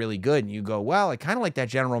in that's really good, and you go, well, I kind of like that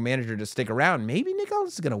general manager to stick around. Maybe Nick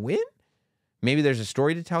Aldis is going to win? Maybe there's a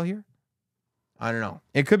story to tell here? I don't know.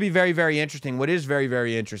 It could be very, very interesting. What is very,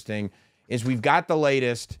 very interesting is we've got the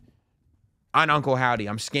latest on Uncle Howdy.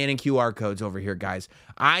 I'm scanning QR codes over here, guys.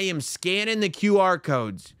 I am scanning the QR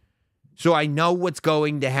codes so I know what's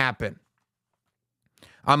going to happen.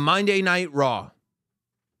 On Monday Night Raw,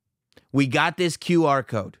 we got this QR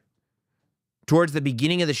code towards the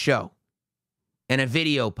beginning of the show, and a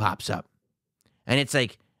video pops up. And it's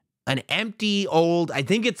like an empty old, I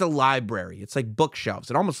think it's a library. It's like bookshelves.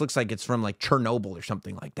 It almost looks like it's from like Chernobyl or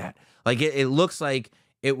something like that. Like it looks like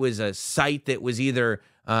it was a site that was either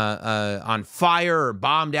on fire or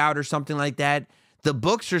bombed out or something like that. The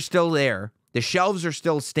books are still there. The shelves are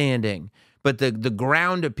still standing, but the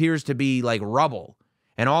ground appears to be like rubble.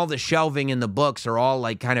 And all the shelving in the books are all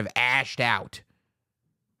like kind of ashed out.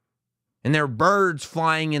 And there are birds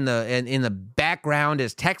flying in the background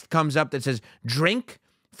as text comes up that says, drink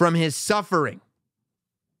from his suffering.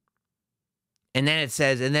 And then it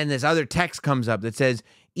says, and then this other text comes up that says,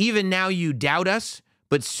 even now you doubt us,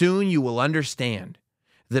 but soon you will understand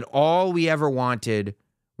that all we ever wanted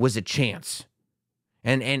was a chance.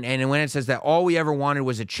 And when it says that all we ever wanted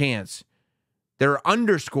was a chance, there are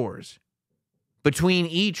underscores between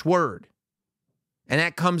each word. And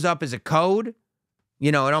that comes up as a code.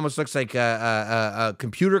 You know, it almost looks like a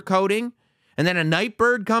computer coding. And then a night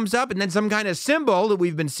bird comes up, and then some kind of symbol that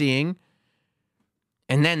we've been seeing.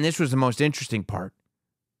 And then this was the most interesting part.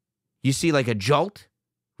 You see like a jolt,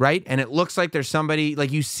 right? And it looks like there's somebody,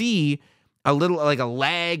 like you see a little, like a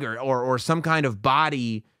leg or some kind of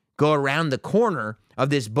body go around the corner of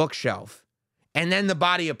this bookshelf. And then the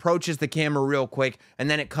body approaches the camera real quick, and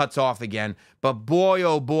then it cuts off again. But boy,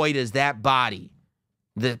 oh boy, does that body,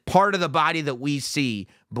 the part of the body that we see,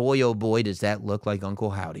 boy, oh boy, does that look like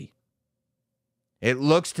Uncle Howdy. It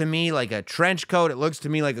looks to me like a trench coat. It looks to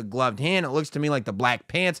me like a gloved hand. It looks to me like the black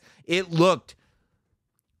pants. It looked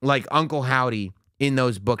like Uncle Howdy in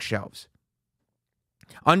those bookshelves.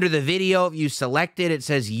 Under the video, if you select it, it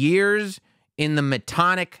says years in the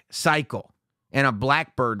Metonic cycle and a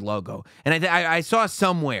Blackbird logo. And I saw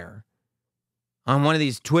somewhere on one of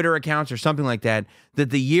these Twitter accounts or something like that, that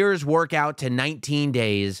the years work out to 19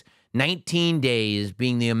 days, 19 days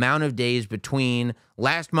being the amount of days between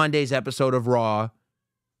last Monday's episode of Raw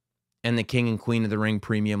and the King and Queen of the Ring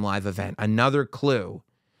premium live event. Another clue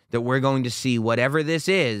that we're going to see whatever this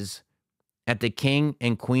is at the King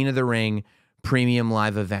and Queen of the Ring premium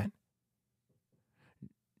live event.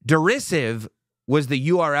 Derisive was the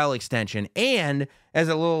URL extension, and as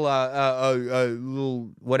a little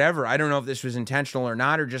whatever, I don't know if this was intentional or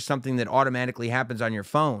not, or just something that automatically happens on your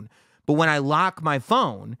phone. But when I lock my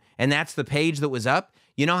phone, and that's the page that was up,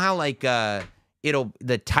 you know how like the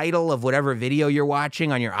title of whatever video you're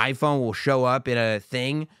watching on your iPhone will show up in a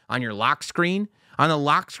thing on your lock screen? On the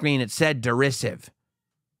lock screen, it said derisive.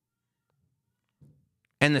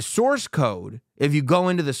 And the source code, if you go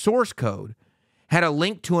into the source code, had a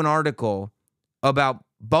link to an article about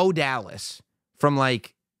Bo Dallas from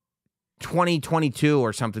like 2022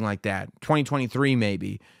 or something like that, 2023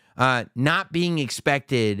 maybe, not being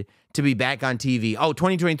expected to be back on TV. Oh,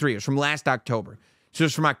 2023. It was from last October. So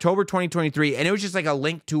it's from October 2023, and it was just like a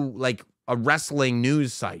link to like a wrestling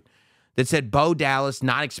news site that said Bo Dallas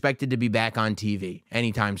not expected to be back on TV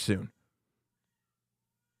anytime soon.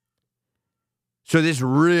 So this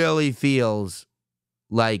really feels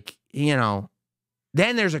like, you know,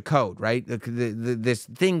 then there's a code, right? This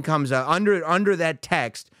thing comes up under that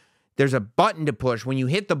text. There's a button to push. When you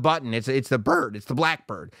hit the button, it's the bird, it's the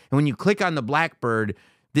blackbird. And when you click on the blackbird,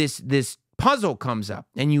 this puzzle comes up,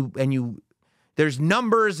 and you there's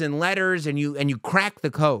numbers and letters, and you crack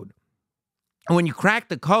the code. And when you crack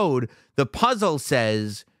the code, the puzzle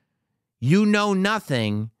says, "You know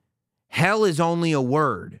nothing. Hell is only a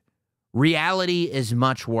word. Reality is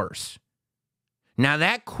much worse." Now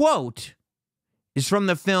that quote is from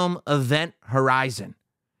the film Event Horizon,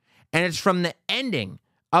 and it's from the ending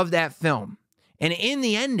of that film. And in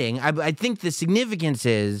the ending, I think the significance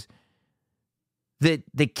is that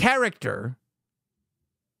the character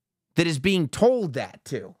that is being told that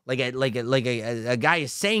to, like a guy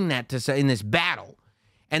is saying that to in this battle,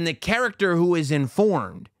 and the character who is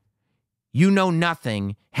informed, "You know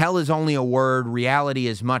nothing, hell is only a word, reality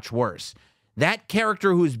is much worse." That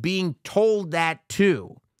character who's being told that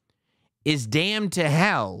to is damned to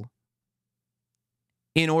hell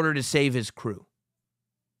in order to save his crew.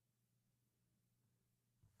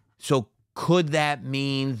 So could that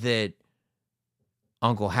mean that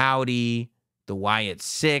Uncle Howdy, the Wyatt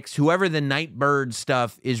Six, whoever the Nightbird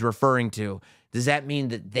stuff is referring to, does that mean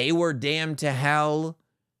that they were damned to hell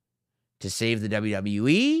to save the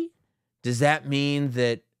WWE? Does that mean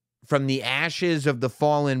that from the ashes of the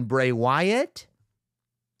fallen Bray Wyatt,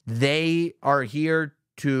 they are here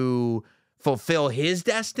to fulfill his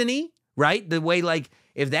destiny, right? The way, like,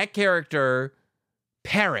 if that character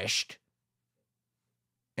perished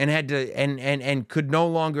and had to and could no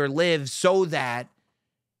longer live so that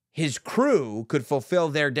his crew could fulfill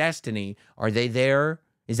their destiny, are they there?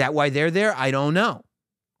 Is that why they're there? I don't know.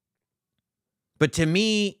 But to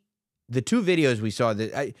me, the two videos we saw,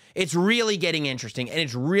 it's really getting interesting, and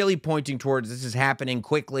it's really pointing towards this is happening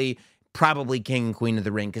quickly, probably King and Queen of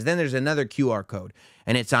the Ring, because then there's another QR code,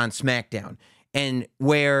 and it's on SmackDown. And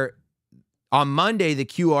where on Monday, the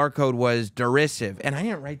QR code was derisive, and I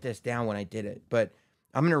didn't write this down when I did it, but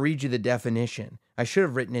I'm going to read you the definition. I should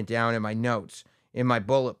have written it down in my notes, in my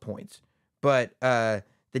bullet points. But the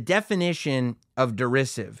definition of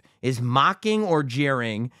derisive is mocking or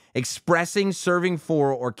jeering, expressing, serving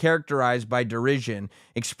for, or characterized by derision,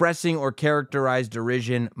 expressing or characterized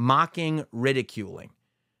derision, mocking, ridiculing.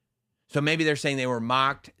 So maybe they're saying they were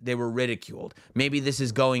mocked, they were ridiculed. Maybe this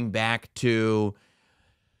is going back to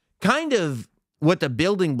kind of what the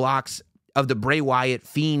building blocks of the Bray Wyatt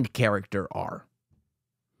Fiend character are.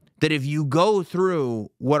 That if you go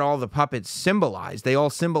through what all the puppets symbolize, they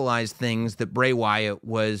all symbolize things that Bray Wyatt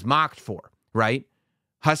was mocked for, right?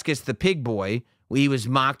 Huskus the Pig Boy, he was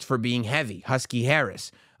mocked for being heavy. Husky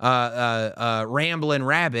Harris. Ramblin'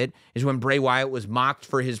 Rabbit is when Bray Wyatt was mocked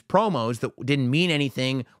for his promos that didn't mean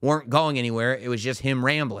anything, weren't going anywhere. It was just him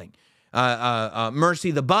rambling.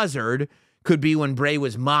 Mercy the Buzzard could be when Bray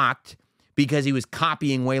was mocked because he was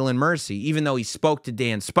copying Waylon Mercy. Even though he spoke to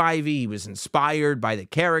Dan Spivey, he was inspired by the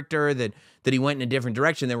character, that he went in a different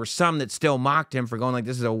direction. There were some that still mocked him for going like,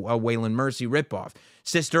 this is a Waylon Mercy ripoff.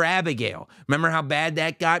 Sister Abigail. Remember how bad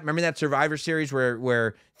that got? Remember that Survivor Series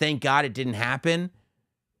where thank God it didn't happen?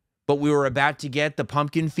 But we were about to get the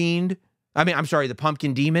Pumpkin Fiend. The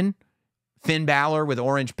Pumpkin Demon. Finn Balor with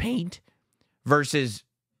orange paint versus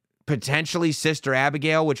potentially Sister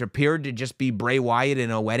Abigail, which appeared to just be Bray Wyatt in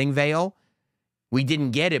a wedding veil. We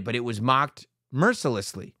didn't get it, but it was mocked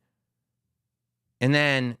mercilessly. And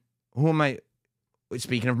then,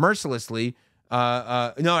 speaking of mercilessly,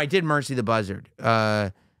 no, I did Mercy the Buzzard.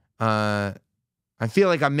 I feel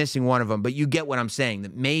like I'm missing one of them, but you get what I'm saying.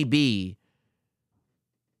 That maybe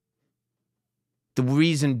the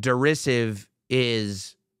reason derisive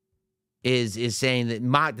is saying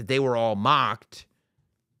that they were all mocked,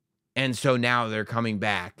 and so now they're coming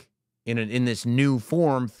back in this new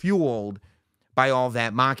form, fueled by all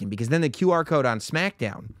that mocking. Because then the QR code on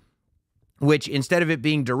SmackDown, which instead of it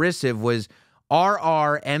being derisive was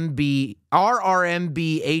RRMBHPAW,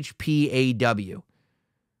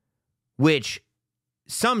 which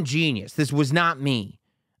some genius, this was not me,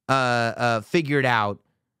 figured out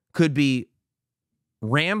could be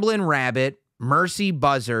Ramblin' Rabbit, Mercy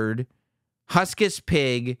Buzzard, Huskus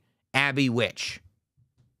Pig, Abby Witch.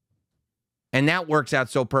 And that works out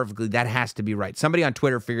so perfectly. That has to be right. Somebody on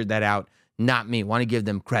Twitter figured that out, not me. Want to give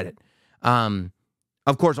them credit.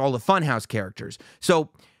 Of course, all the Funhouse characters. So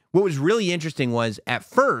what was really interesting was at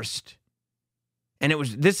first, and it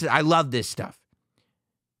was this, I love this stuff.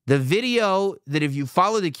 The video that if you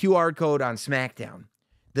follow the QR code on SmackDown,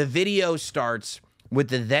 the video starts with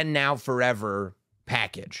the Then Now Forever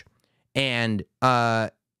package. And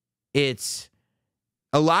it's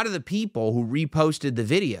a lot of the people who reposted the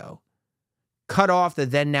video cut off the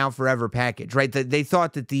Then Now Forever package, right? They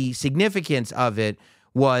thought that the significance of it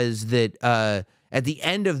was that at the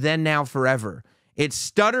end of Then Now Forever, it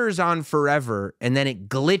stutters on forever and then it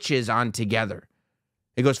glitches on together.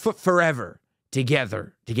 It goes forever,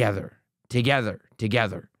 together, together, together,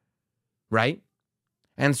 together, right?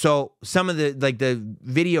 And so some of the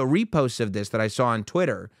video reposts of this that I saw on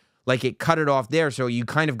Twitter, like it cut it off there, so you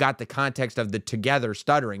kind of got the context of the together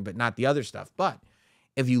stuttering, but not the other stuff. But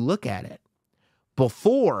if you look at it,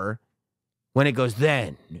 before, when it goes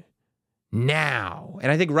then, now,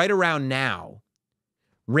 and I think right around now,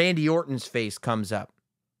 Randy Orton's face comes up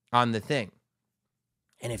on the thing.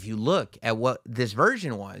 And if you look at what this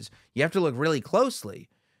version was, you have to look really closely.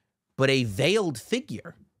 But a veiled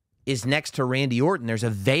figure is next to Randy Orton. There's a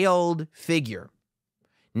veiled figure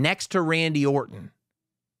next to Randy Orton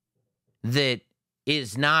that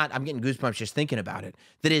is not, I'm getting goosebumps just thinking about it,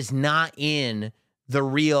 that is not in the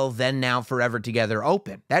real Then Now Forever Together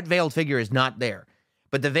Open. That veiled figure is not there.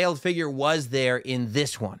 But the veiled figure was there in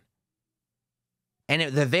this one.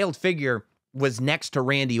 And the veiled figure was next to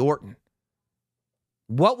Randy Orton.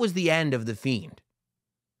 What was the end of The Fiend?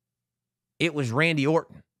 It was Randy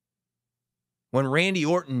Orton. When Randy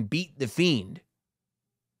Orton beat The Fiend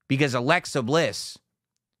because Alexa Bliss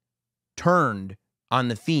turned on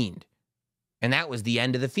The Fiend. And that was the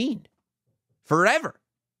end of The Fiend. Forever.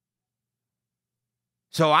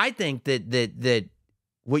 So I think that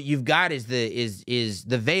what you've got is the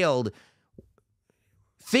veiled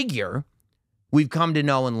figure we've come to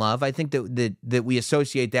know and love. I think that we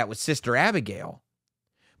associate that with Sister Abigail.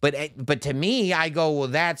 But to me, I go, well,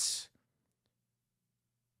 that's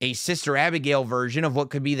a Sister Abigail version of what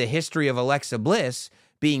could be the history of Alexa Bliss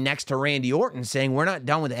being next to Randy Orton saying, we're not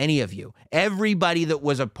done with any of you. Everybody that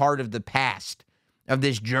was a part of the past of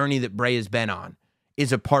this journey that Bray has been on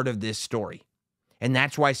is a part of this story. And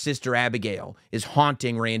that's why Sister Abigail is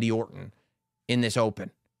haunting Randy Orton in this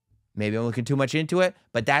Open. Maybe I'm looking too much into it,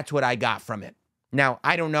 but that's what I got from it. Now,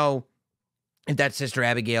 I don't know if that Sister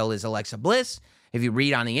Abigail is Alexa Bliss. If you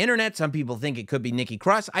read on the internet, some people think it could be Nikki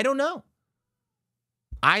Cross. I don't know.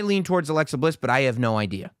 I lean towards Alexa Bliss, but I have no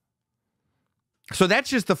idea. So that's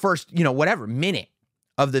just the first, minute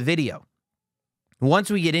of the video.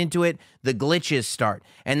 Once we get into it, the glitches start.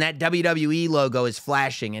 And that WWE logo is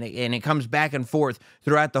flashing, and it comes back and forth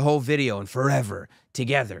throughout the whole video. And forever,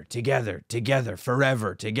 together, together, together,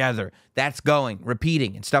 forever, together. That's going,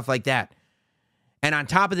 repeating, and stuff like that. And on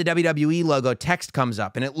top of the WWE logo, text comes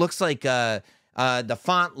up. And it looks like the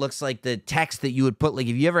font looks like the text that you would put, like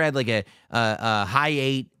if you ever had like a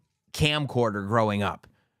Hi8 camcorder growing up.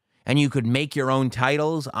 And you could make your own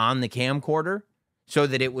titles on the camcorder so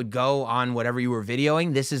that it would go on whatever you were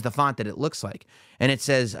videoing. This is the font that it looks like. And it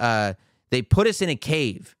says, they put us in a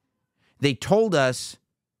cave. They told us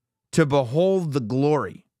to behold the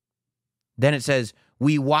glory. Then it says,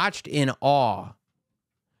 we watched in awe,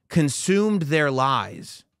 consumed their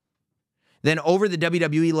lies. Then over the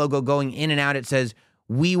WWE logo going in and out, it says,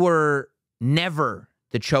 we were never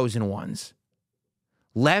the chosen ones.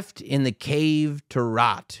 Left in the cave to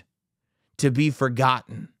rot, to be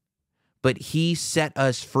forgotten. But he set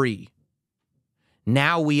us free.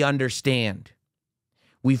 Now we understand.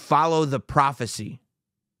 We follow the prophecy,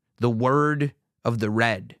 the word of the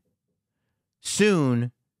red.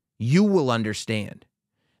 Soon you will understand.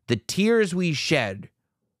 The tears we shed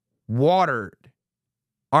watered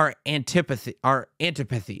our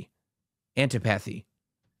antipathy. antipathy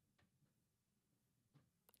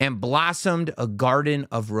and blossomed a garden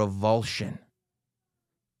of revulsion.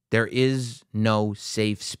 There is no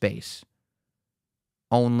safe space.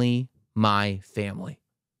 Only my family.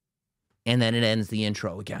 And then it ends the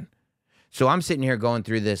intro again. So I'm sitting here going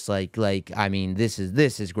through this I mean, this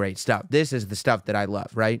is great stuff. This is the stuff that I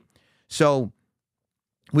love, right? So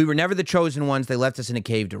we were never the chosen ones. They left us in a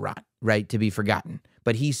cave to rot, right? To be forgotten.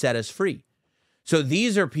 But he set us free. So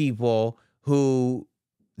these are people who,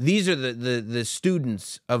 these are the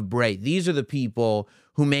students of Bray. These are the people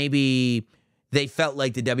who maybe they felt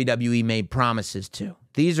like the WWE made promises to.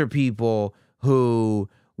 These are people who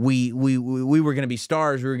we were going to be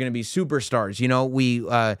stars. We were going to be superstars. You know, we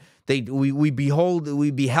beheld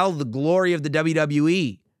the glory of the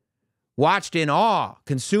WWE. Watched in awe,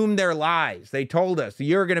 consumed their lives. They told us,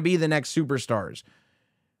 you're going to be the next superstars.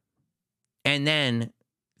 And then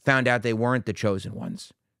found out they weren't the chosen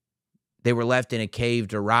ones. They were left in a cave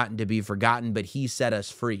to rot and to be forgotten, but he set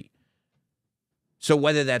us free. So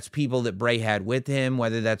whether that's people that Bray had with him,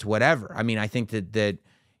 whether that's whatever. I mean, I think that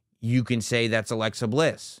you can say that's Alexa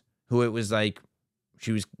Bliss, who it was like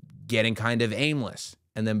she was getting kind of aimless.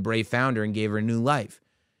 And then Bray found her and gave her a new life.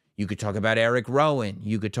 You could talk about Eric Rowan.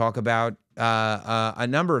 You could talk about a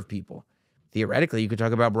number of people. Theoretically, you could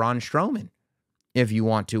talk about Braun Strowman if you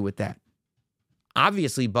want to with that.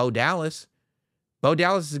 Obviously, Bo Dallas. Bo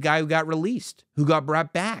Dallas is a guy who got released, who got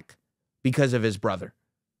brought back because of his brother.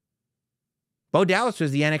 Bo Dallas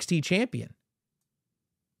was the NXT champion.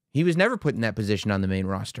 He was never put in that position on the main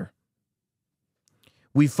roster.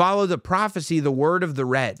 We follow the prophecy, the word of the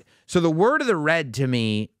red. So the word of the red to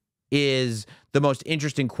me is the most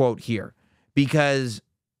interesting quote here, because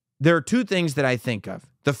there are two things that I think of.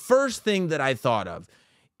 The first thing that I thought of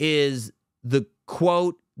is the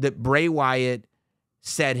quote that Bray Wyatt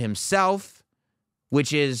said himself,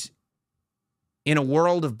 which is, in a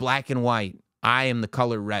world of black and white, I am the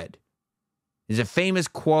color red. It's a famous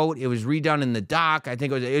quote. It was redone in the doc. I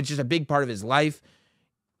think it was just a big part of his life.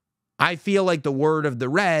 I feel like the word of the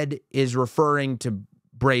red is referring to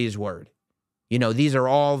Bray's word. You know, these are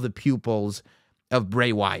all the pupils of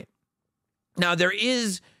Bray Wyatt. Now, there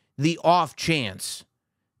is the off chance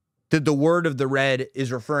that the word of the red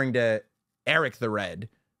is referring to Eric the Red,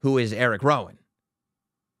 who is Eric Rowan.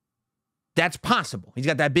 That's possible. He's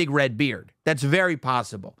got that big red beard. That's very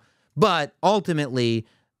possible. But ultimately,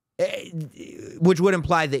 which would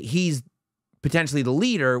imply that he's potentially the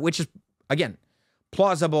leader, which is, again,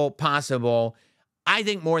 plausible, possible. I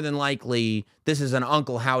think more than likely this is an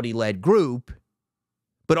Uncle Howdy-led group,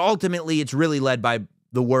 but ultimately it's really led by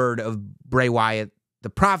the word of Bray Wyatt, the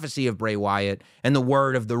prophecy of Bray Wyatt, and the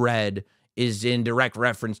word of the red is in direct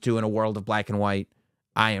reference to, in a world of black and white,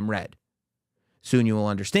 I am red. Soon you will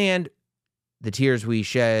understand. The tears we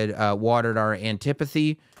shed watered our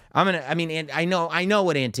antipathy. I know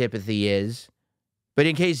what antipathy is, but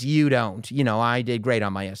in case you don't, you know, I did great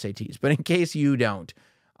on my SATs, but in case you don't,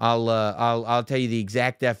 I'll tell you the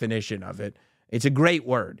exact definition of it. It's a great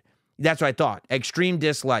word. That's what I thought. Extreme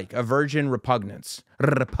dislike, aversion, repugnance,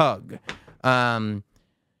 repug.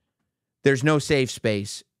 There's no safe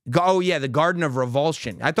space. Oh, yeah, the Garden of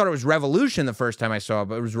Revulsion. I thought it was revolution the first time I saw it,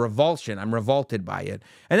 but it was revulsion. I'm revolted by it.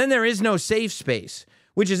 And then there is no safe space,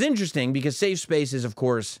 which is interesting because safe space is, of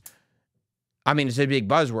course, I mean, it's a big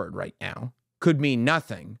buzzword right now. Could mean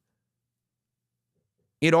nothing.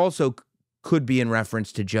 It also could be in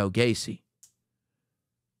reference to Joe Gacy.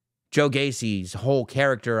 Joe Gacy's whole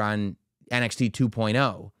character on NXT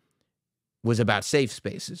 2.0 was about safe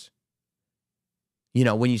spaces. You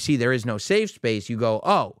know, when you see there is no safe space, you go,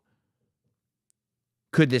 oh,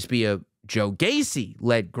 could this be a Joe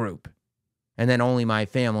Gacy-led group? And then only my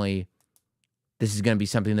family, this is going to be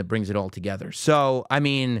something that brings it all together. So, I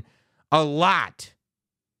mean, a lot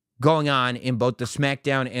going on in both the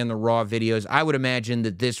SmackDown and the Raw videos. I would imagine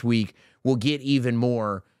that this week we'll get even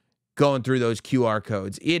more going through those QR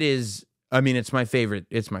codes. It is, I mean, it's my favorite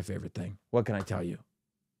thing. What can I tell you?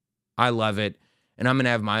 I love it. And I'm going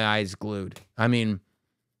to have my eyes glued. I mean,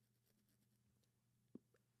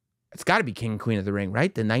 it's got to be King and Queen of the Ring,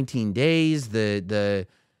 right? The 19 days, the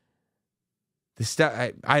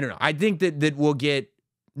stuff. I don't know. I think that we'll get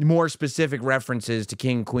more specific references to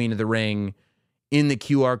King and Queen of the Ring in the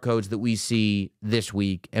QR codes that we see this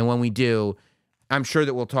week. And when we do, I'm sure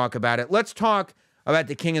that we'll talk about it. Let's talk about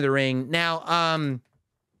the King of the Ring. Now,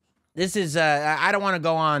 this is, I don't want to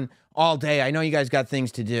go on all day. I know you guys got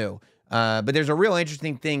things to do. But there's a real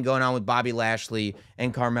interesting thing going on with Bobby Lashley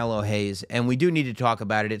and Carmelo Hayes, and we do need to talk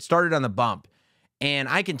about it. It started on the bump, and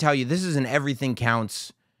I can tell you this is an everything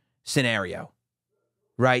counts scenario,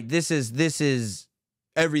 right? This is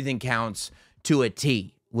everything counts to a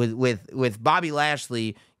T. With Bobby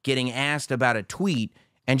Lashley getting asked about a tweet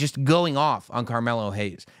and just going off on Carmelo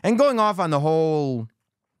Hayes and going off on the whole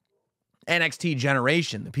NXT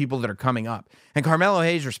generation, the people that are coming up. And Carmelo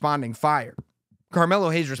Hayes responding fire. Carmelo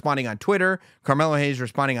Hayes responding on Twitter. Carmelo Hayes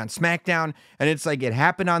responding on SmackDown. And it's like it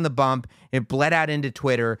happened on the bump. It bled out into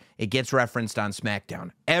Twitter. It gets referenced on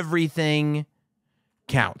SmackDown. Everything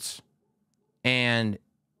counts. And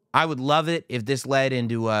I would love it if this led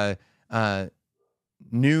into a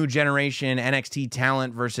new generation NXT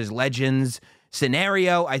talent versus legends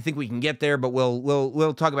scenario. I think we can get there, but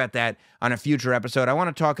we'll talk about that on a future episode. I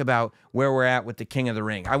want to talk about where we're at with the King of the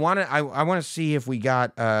Ring. I want to see if we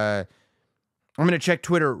got I'm going to check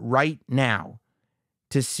Twitter right now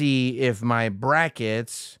to see if my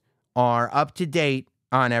brackets are up to date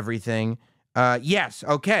on everything. Yes,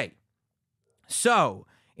 okay. So,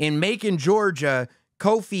 in Macon, Georgia,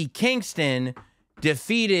 Kofi Kingston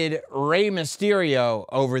defeated Rey Mysterio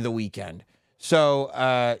over the weekend. So,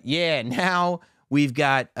 yeah, now we've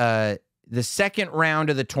got the second round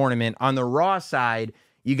of the tournament. On the Raw side,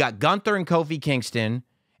 you got Gunther and Kofi Kingston,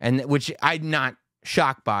 and which I'm not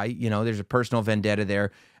shocked by. You know, there's a personal vendetta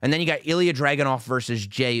there. And then you got Ilya Dragunov versus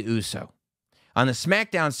Jey Uso. On the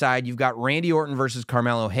SmackDown side, you've got Randy Orton versus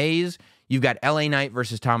Carmelo Hayes. You've got LA Knight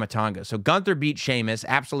versus Tama Tonga. So Gunther beat Sheamus,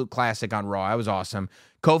 absolute classic on Raw. That was awesome.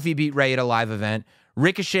 Kofi beat Ray at a live event.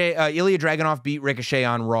 Ilya Dragunov beat Ricochet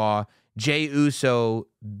on Raw. Jey Uso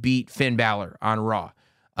beat Finn Balor on Raw.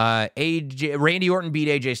 Randy Orton beat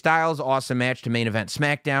AJ Styles. Awesome match to main event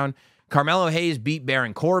SmackDown. Carmelo Hayes beat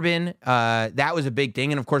Baron Corbin. That was a big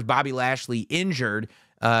thing. And, of course, Bobby Lashley injured,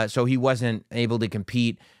 so he wasn't able to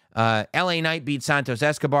compete. LA Knight beat Santos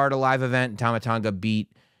Escobar at a live event. And Tama Tonga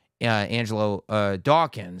beat Angelo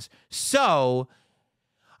Dawkins. So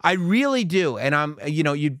I really do. And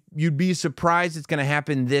you'd be surprised it's going to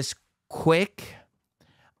happen this quick.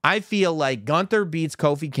 I feel like Gunther beats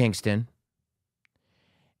Kofi Kingston.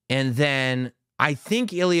 And then I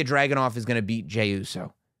think Ilya Dragunov is going to beat Jey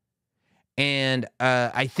Uso. And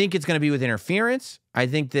I think it's going to be with interference. I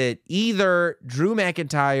think that either Drew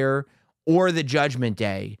McIntyre or the Judgment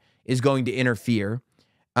Day is going to interfere.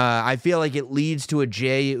 I feel like it leads to a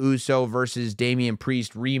Jey Uso versus Damian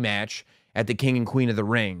Priest rematch at the King and Queen of the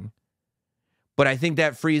Ring. But I think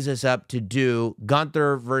that frees us up to do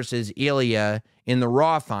Gunther versus Ilya in the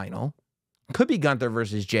Raw final. Could be Gunther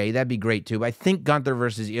versus Jey. That'd be great too. But I think Gunther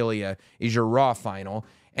versus Ilya is your Raw final.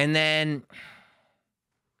 And then,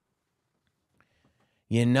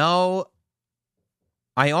 you know,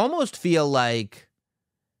 I almost feel like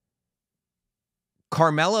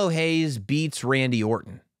Carmelo Hayes beats Randy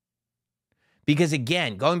Orton. Because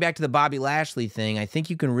again, going back to the Bobby Lashley thing, I think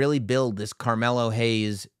you can really build this Carmelo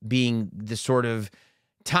Hayes being the sort of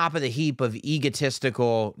top of the heap of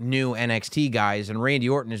egotistical new NXT guys, and Randy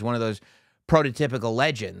Orton is one of those prototypical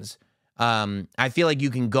legends. I feel like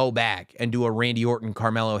you can go back and do a Randy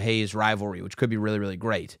Orton-Carmelo Hayes rivalry, which could be really, really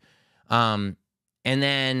great. And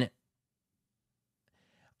then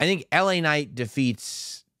I think LA Knight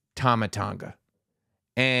defeats Tama Tonga.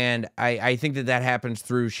 And I think that happens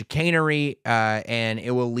through chicanery, and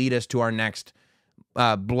it will lead us to our next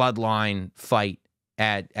bloodline fight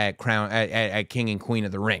at King and Queen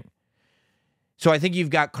of the Ring. So I think you've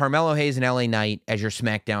got Carmelo Hayes and LA Knight as your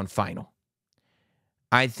SmackDown final.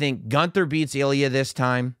 I think Gunther beats Ilya this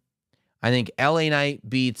time. I think LA Knight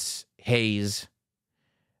beats Hayes.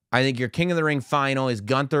 I think your King of the Ring final is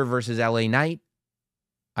Gunther versus LA Knight.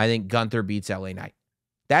 I think Gunther beats LA Knight.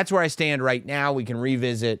 That's where I stand right now. We can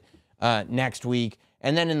revisit next week.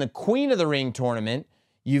 And then in the Queen of the Ring tournament,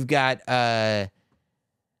 you've got Shayna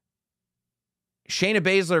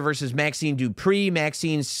Baszler versus Maxine Dupree.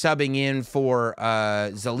 Maxine subbing in for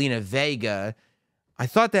Zelina Vega. I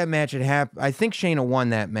thought that match had happened. I think Shayna won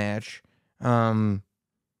that match. Let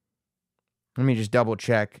me just double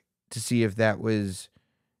check to see if that was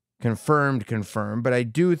confirmed. But I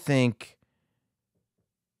do think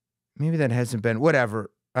maybe that hasn't been. Whatever.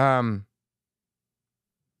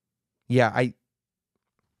 Yeah,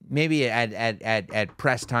 maybe at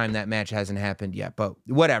press time that match hasn't happened yet, but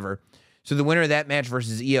whatever. So the winner of that match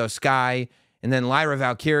versus Io Sky, and then Lyra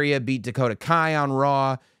Valkyria beat Dakota Kai on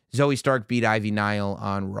Raw. Zoe Stark beat Ivy Nile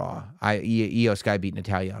on Raw. Io Sky beat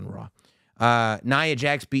Natalya on Raw. Nia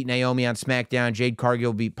Jax beat Naomi on SmackDown. Jade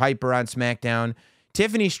Cargill beat Piper on SmackDown.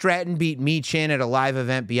 Tiffany Stratton beat Michin at a live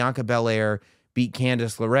event. Bianca Belair beat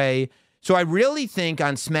Candice LeRae. So I really think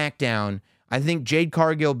on SmackDown, I think Jade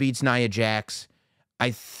Cargill beats Nia Jax.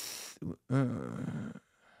 I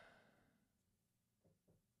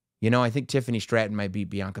think Tiffany Stratton might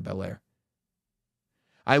beat Bianca Belair.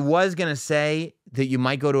 I was going to say that you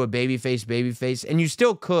might go to a babyface, and you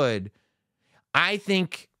still could. I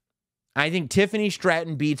think Tiffany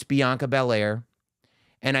Stratton beats Bianca Belair,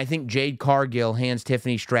 and I think Jade Cargill hands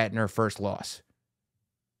Tiffany Stratton her first loss.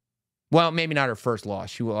 Well, maybe not her first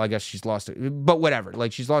loss. I guess she's lost it, but whatever.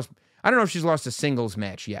 Like, she's lost. I don't know if she's lost a singles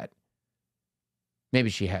match yet. Maybe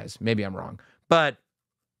she has. Maybe I'm wrong. But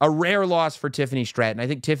a rare loss for Tiffany Stratton. I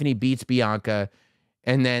think Tiffany beats Bianca,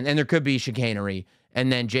 and there could be chicanery,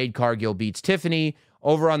 and then Jade Cargill beats Tiffany.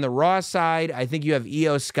 Over on the Raw side, I think you have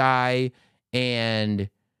Io Sky and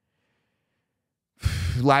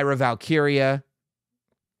Lyra Valkyria.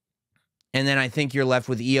 And then I think you're left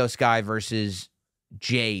with Io Sky versus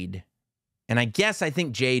Jade. And I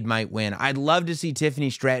think Jade might win. I'd love to see Tiffany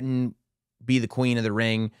Stratton be the queen of the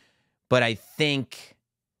ring, but I think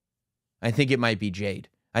it might be Jade.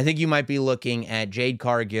 I think you might be looking at Jade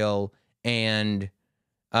Cargill and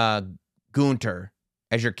Gunther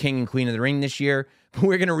as your king and queen of the ring this year.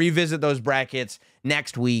 We're going to revisit those brackets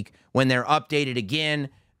next week when they're updated again.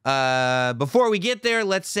 Before we get there,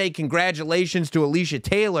 let's say congratulations to Alicia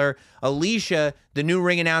Taylor. Alicia, the new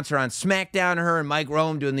ring announcer on SmackDown, her and Mike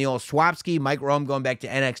Rome doing the old swapski. Mike Rome going back to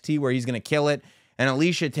NXT where he's going to kill it. And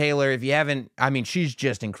Alicia Taylor, if you haven't, she's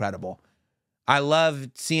just incredible. I love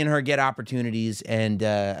seeing her get opportunities, and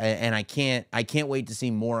I can't wait to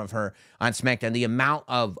see more of her on SmackDown. The amount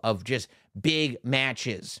of just big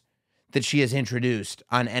matches that she has introduced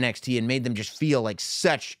on NXT and made them just feel like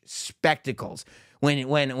such spectacles.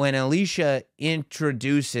 When Alicia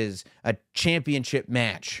introduces a championship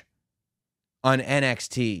match on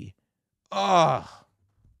NXT, oh,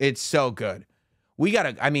 it's so good.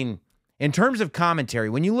 In terms of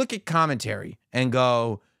commentary, when you look at commentary and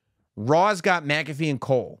go, Raw's got McAfee and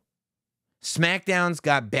Cole, SmackDown's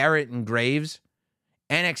got Barrett and Graves,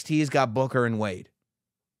 NXT's got Booker and Wade,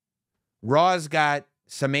 Raw's got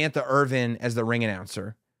Samantha Irvin as the ring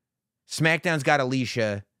announcer, SmackDown's got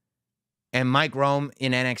Alicia, and Mike Rome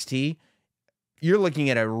in NXT, you're looking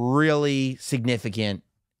at a really significant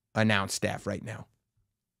announced staff right now.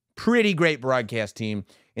 Pretty great broadcast team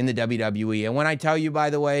in the WWE. And when I tell you, by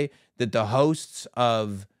the way, that the hosts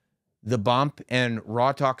of The Bump and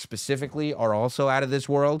Raw Talk specifically are also out of this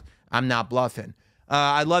world, I'm not bluffing.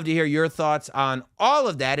 I'd love to hear your thoughts on all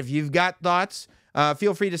of that. If you've got thoughts,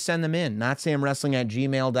 feel free to send them in.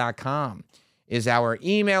 NotSamWrestling@gmail.com is our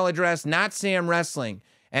email address.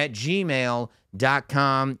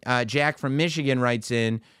 NotSamWrestling@gmail.com. Jack from Michigan writes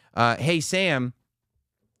in, hey, Sam,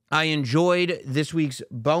 I enjoyed this week's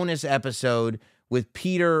bonus episode with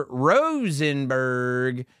Peter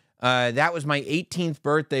Rosenberg. That was my 18th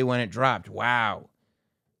birthday when it dropped. Wow.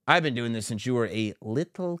 I've been doing this since you were a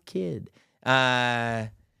little kid. So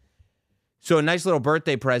a nice little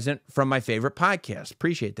birthday present from my favorite podcast.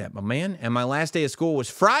 Appreciate that, my man. And my last day of school was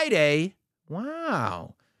Friday.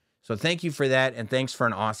 Wow. So thank you for that, and thanks for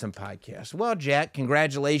an awesome podcast. Well, Jack,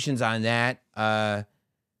 congratulations on that. I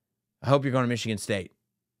hope you're going to Michigan State.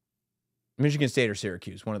 Michigan State or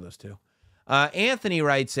Syracuse, one of those two. Anthony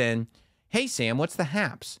writes in, hey, Sam, what's the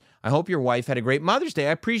haps? I hope your wife had a great Mother's Day.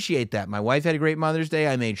 I appreciate that. My wife had a great Mother's Day.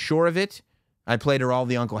 I made sure of it. I played her all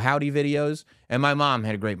the Uncle Howdy videos, and my mom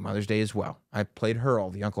had a great Mother's Day as well. I played her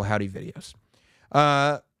all the Uncle Howdy videos.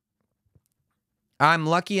 I'm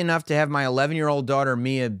lucky enough to have my 11-year-old daughter,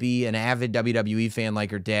 Mia, be an avid WWE fan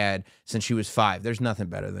like her dad since she was 5. There's nothing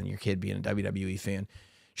better than your kid being a WWE fan.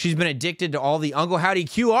 She's been addicted to all the Uncle Howdy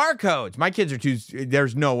QR codes. My kids are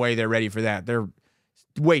there's no way they're ready for that. They're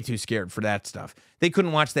way too scared for that stuff. They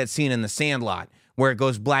couldn't watch that scene in The Sandlot where it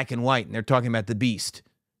goes black and white and they're talking about the Beast.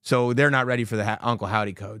 So they're not ready for the Uncle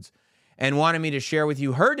Howdy codes. And wanted me to share with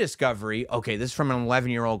you her discovery. Okay, this is from an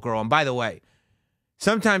 11-year-old girl. And by the way,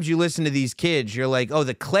 sometimes you listen to these kids, you're like, oh,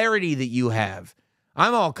 the clarity that you have.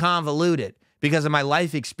 I'm all convoluted because of my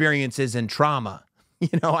life experiences and trauma.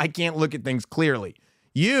 I can't look at things clearly.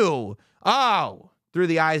 Through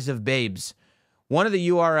the eyes of babes. One of the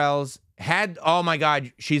URLs had, oh my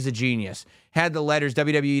God, she's a genius. Had the letters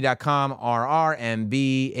WWE.com,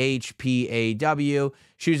 RRMBHPAW.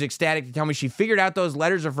 She was ecstatic to tell me she figured out those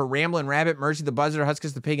letters are for Ramblin' Rabbit, Mercy the Buzzard,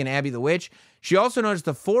 Huskus the Pig, and Abby the Witch. She also noticed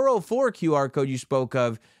the 404 QR code you spoke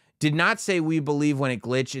of did not say we believe when it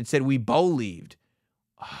glitched. It said we believed.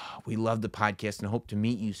 Oh, we love the podcast and hope to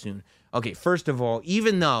meet you soon. Okay, first of all,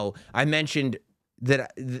 even though I mentioned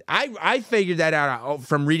that I figured that out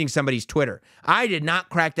from reading somebody's Twitter. I did not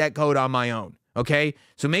crack that code on my own, okay?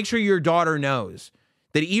 So make sure your daughter knows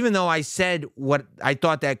that even though I said what I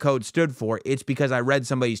thought that code stood for, it's because I read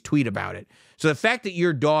somebody's tweet about it. So the fact that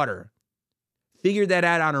your daughter figured that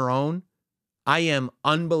out on her own, I am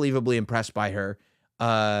unbelievably impressed by her.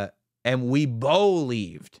 and we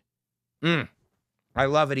believed. I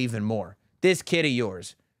love it even more. This kid of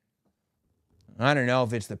yours. I don't know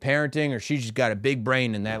if it's the parenting or she's just got a big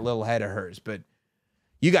brain in that little head of hers, but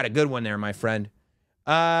you got a good one there, my friend.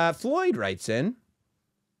 Floyd writes in,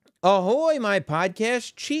 ahoy, my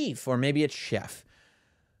podcast chief, or maybe it's chef.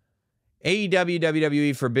 AEW,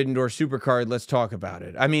 WWE, Forbidden Door Supercard, let's talk about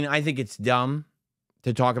it. I mean, I think it's dumb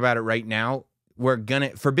to talk about it right now.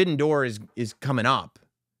 Forbidden Door is coming up,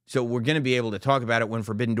 so we're gonna be able to talk about it when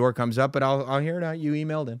Forbidden Door comes up, but I'll hear it out. You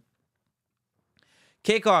emailed in.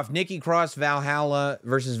 Kickoff, Nikki Cross, Valhalla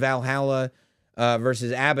versus Abaddon.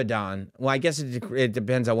 Well, I guess it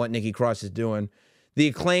depends on what Nikki Cross is doing. The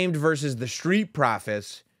Acclaimed versus the Street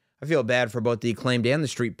Profits. I feel bad for both the Acclaimed and the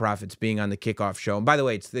Street Profits being on the kickoff show. And by the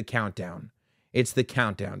way, it's the countdown. It's the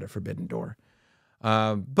countdown to Forbidden Door.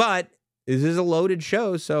 But this is a loaded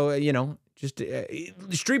show, so, just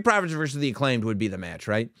Street Profits versus the Acclaimed would be the match,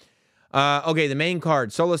 right? Okay, the main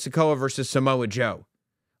card, Solo Sikoa versus Samoa Joe.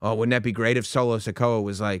 Oh, wouldn't that be great if Solo Sikoa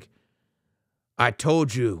was like, I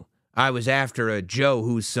told you I was after a Joe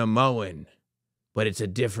who's Samoan, but it's a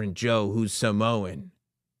different Joe who's Samoan.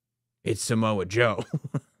 It's Samoa Joe.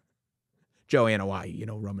 Joe Anoa'i,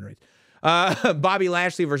 Roman Reigns. Bobby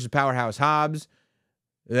Lashley versus Powerhouse Hobbs.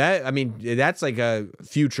 That's like a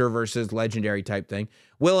future versus legendary type thing.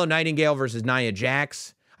 Willow Nightingale versus Nia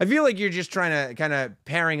Jax. I feel like you're just trying to kind of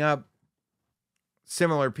pairing up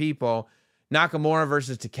similar people. Nakamura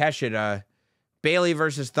versus Takeshita. Bailey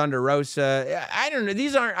versus Thunder Rosa. I don't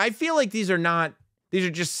know. I feel like these are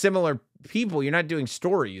just similar people. You're not doing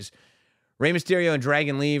stories. Rey Mysterio and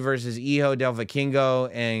Dragon Lee versus Hijo del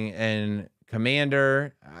Vikingo and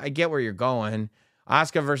Commander. I get where you're going.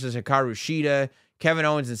 Asuka versus Hikaru Shida. Kevin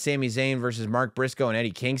Owens and Sami Zayn versus Mark Briscoe and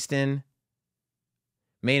Eddie Kingston.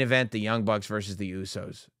 Main event, the Young Bucks versus the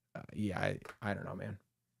Usos. I don't know, man.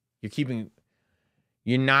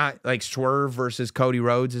 You're not like Swerve versus Cody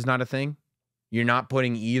Rhodes is not a thing. You're not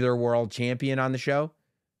putting either world champion on the show.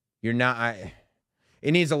 You're not.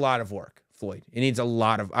 It needs a lot of work, Floyd. It needs a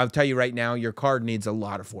lot of. I'll tell you right now, your card needs a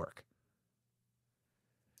lot of work.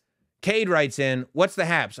 Cade writes in, what's the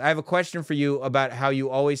haps? I have a question for you about how you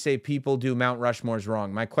always say people do Mount Rushmores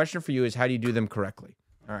wrong. My question for you is, how do you do them correctly?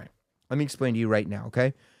 All right. Let me explain to you right now,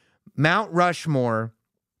 okay? Mount Rushmore,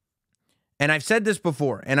 and I've said this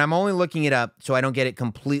before, and I'm only looking it up so I don't get it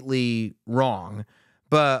completely wrong,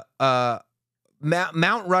 but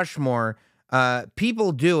Mount Rushmore,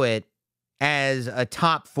 people do it as a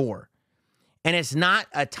top four, and it's not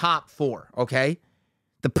a top four, okay?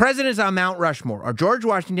 The presidents on Mount Rushmore are George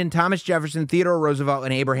Washington, Thomas Jefferson, Theodore Roosevelt,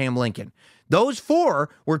 and Abraham Lincoln. Those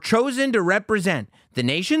four were chosen to represent the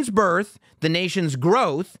nation's birth, the nation's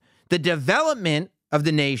growth, the development of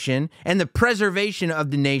the nation, and the preservation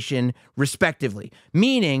of the nation, respectively.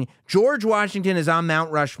 Meaning, George Washington is on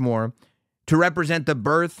Mount Rushmore to represent the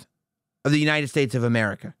birth of the United States of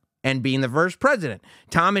America and being the first president.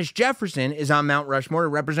 Thomas Jefferson is on Mount Rushmore to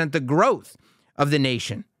represent the growth of the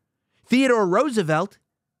nation. Theodore Roosevelt,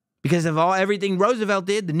 because of everything Roosevelt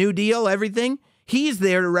did, the New Deal, everything, he's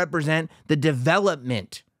there to represent the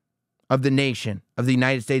development of the nation, of the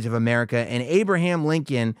United States of America. And Abraham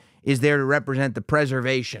Lincoln is there to represent the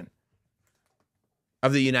preservation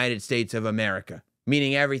of the United States of America,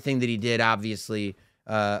 meaning everything that he did, obviously,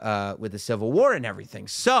 with the Civil War and everything.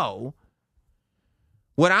 So,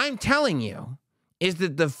 what I'm telling you is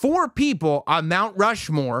that the four people on Mount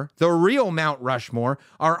Rushmore, the real Mount Rushmore,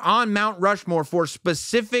 are on Mount Rushmore for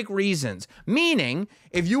specific reasons. Meaning,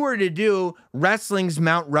 if you were to do wrestling's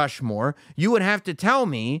Mount Rushmore, you would have to tell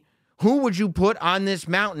me, who would you put on this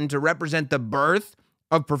mountain to represent the birth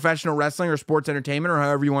of professional wrestling or sports entertainment, or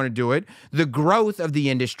however you want to do it, the growth of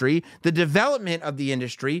the industry, the development of the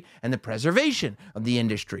industry, and the preservation of the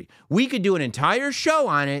industry. We could do an entire show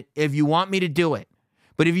on it if you want me to do it.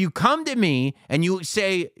 But if you come to me and you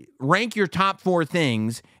say, rank your top four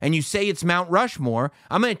things, and you say it's Mount Rushmore,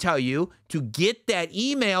 I'm going to tell you to get that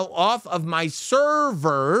email off of my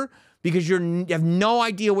server because you have no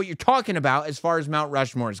idea what you're talking about as far as Mount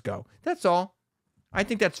Rushmores go. That's all. I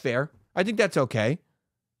think that's fair. I think that's okay.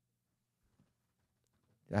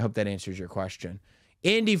 I hope that answers your question.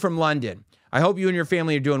 Andy from London. I hope you and your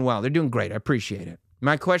family are doing well. They're doing great. I appreciate it.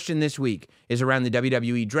 My question this week is around the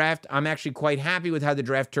WWE draft. I'm actually quite happy with how the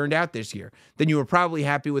draft turned out this year. Then you were probably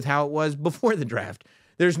happy with how it was before the draft.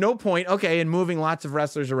 There's no point, in moving lots of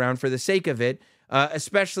wrestlers around for the sake of it,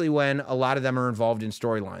 especially when a lot of them are involved in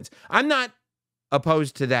storylines. I'm not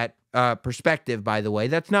opposed to that perspective, by the way.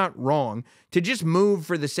 That's not wrong. To just move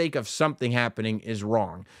for the sake of something happening is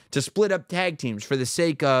wrong. To split up tag teams for the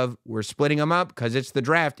sake of we're splitting them up because it's the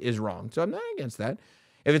draft is wrong. So I'm not against that.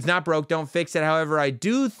 If it's not broke, don't fix it. However, I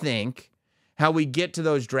do think how we get to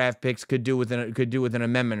those draft picks could do with an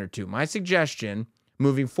amendment or two. My suggestion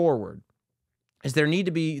moving forward is there needs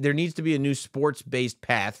to be a new sports-based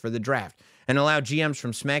path for the draft and allow GMs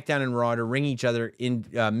from SmackDown and Raw to ring each other in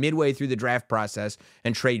midway through the draft process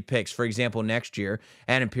and trade picks. For example, next year,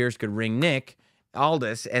 Adam Pearce could ring Nick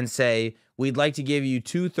Aldis and say, we'd like to give you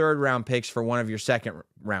 2 third-round picks for one of your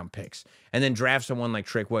second-round picks, and then draft someone like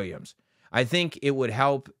Trick Williams. I think it would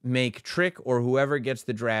help make Trick or whoever gets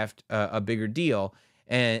the draft a bigger deal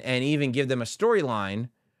and even give them a storyline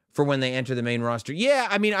for when they enter the main roster. Yeah,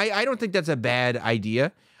 I mean, I don't think that's a bad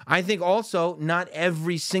idea. I think also not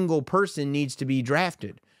every single person needs to be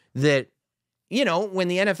drafted. That, you know, when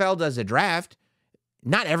the NFL does a draft,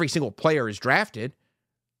 not every single player is drafted.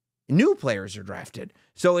 New players are drafted.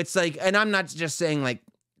 So it's like, and I'm not just saying like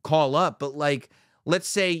call up, but like, let's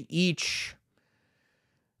say each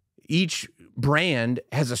brand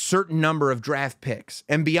has a certain number of draft picks.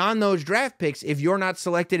 And beyond those draft picks, if you're not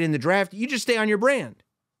selected in the draft, you just stay on your brand.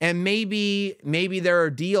 And maybe there are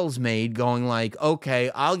deals made going like, okay,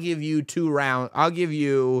 I'll give you 2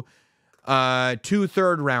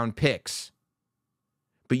 third-round picks,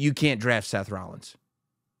 but you can't draft Seth Rollins.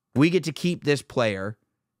 We get to keep this player,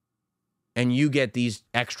 and you get these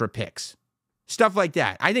extra picks. Stuff like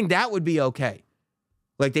that. I think that would be okay.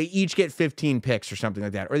 Like they each get 15 picks or something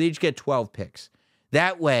like that, or they each get 12 picks.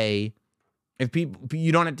 That way, if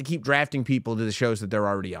you don't have to keep drafting people to the shows that they're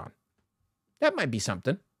already on. That might be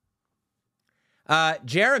something.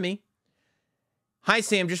 Jeremy. Hi,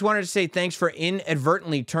 Sam. Just wanted to say thanks for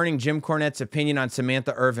inadvertently turning Jim Cornette's opinion on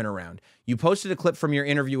Samantha Irvin around. You posted a clip from your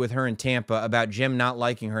interview with her in Tampa about Jim not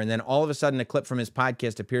liking her, and then all of a sudden a clip from his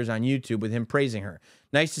podcast appears on YouTube with him praising her.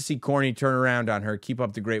 Nice to see Corny turn around on her. Keep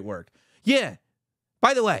up the great work. Yeah.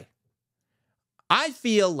 By the way, I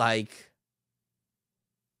feel like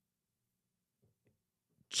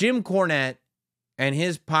Jim Cornette and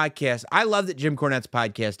his podcast, I love that Jim Cornette's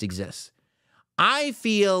podcast exists. I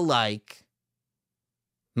feel like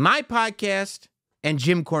my podcast and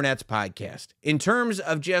Jim Cornette's podcast, in terms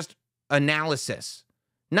of just analysis,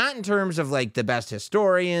 not in terms of like the best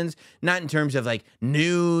historians, not in terms of like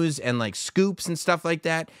news and like scoops and stuff like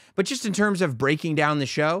that, but just in terms of breaking down the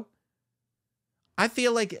show, I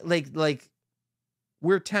feel like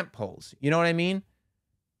we're tent poles. You know what I mean?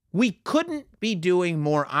 We couldn't be doing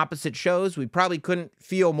more opposite shows. We probably couldn't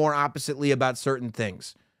feel more oppositely about certain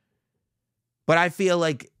things. But I feel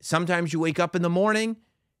like sometimes you wake up in the morning,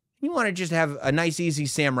 you want to just have a nice, easy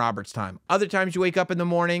Sam Roberts time. Other times you wake up in the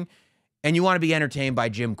morning and you want to be entertained by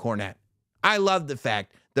Jim Cornette. I love the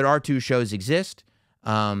fact that our 2 shows exist.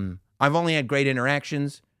 I've only had great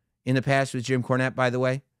interactions in the past with Jim Cornette, by the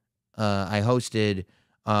way. I hosted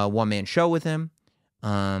a one-man show with him.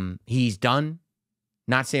 He's done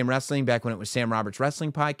Notsam Wrestling back when it was Sam Roberts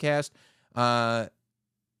Wrestling Podcast.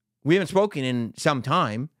 We haven't spoken in some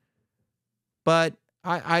time, but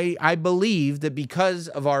I believe that because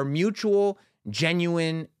of our mutual,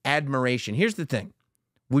 genuine admiration. Here's the thing.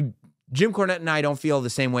 Jim Cornette and I don't feel the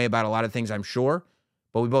same way about a lot of things, I'm sure,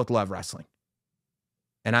 but we both love wrestling.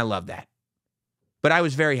 And I love that. But I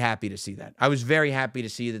was very happy to see that. I was very happy to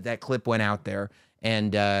see that clip went out there,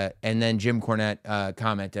 and then Jim Cornette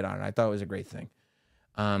commented on it. I thought it was a great thing,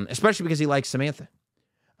 especially because he likes Samantha.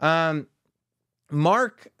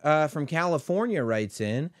 Mark from California writes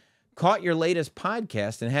in, caught your latest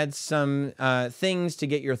podcast and had some things to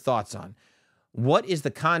get your thoughts on. What is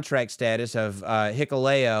the contract status of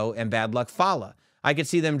Hikuleo and Bad Luck Fale? I could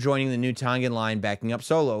see them joining the new Tongan line, backing up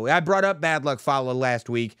Solo. I brought up Bad Luck Fale last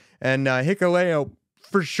week, and Hikuleo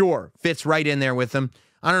for sure fits right in there with them.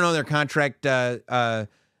 I don't know their contract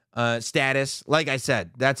status. Like I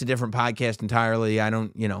said, that's a different podcast entirely. I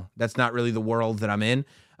don't, that's not really the world that I'm in.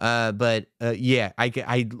 But yeah,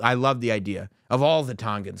 I love the idea of all the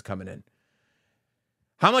Tongans coming in.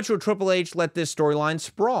 How much would Triple H let this storyline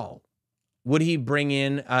sprawl? Would he bring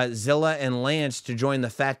in Zilla and Lance to join the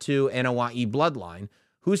Fatu Anoa'i bloodline?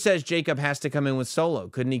 Who says Jacob has to come in with Solo?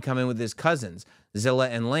 Couldn't he come in with his cousins, Zilla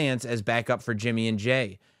and Lance, as backup for Jimmy and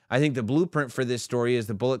Jay? I think the blueprint for this story is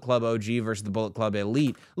the Bullet Club OG versus the Bullet Club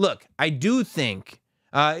Elite. Look, I do think,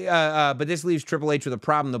 but this leaves Triple H with a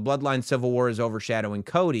problem. The Bloodline Civil War is overshadowing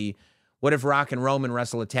Cody. What if Rock and Roman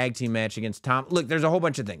wrestle a tag team match against Tom? Look, there's a whole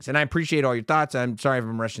bunch of things, and I appreciate all your thoughts. I'm sorry if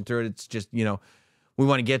I'm rushing through it. It's just, we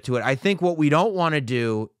want to get to it. I think what we don't want to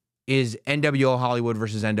do is NWO Hollywood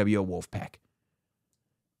versus NWO Wolfpack.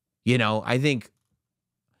 I think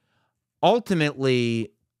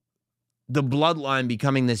ultimately the Bloodline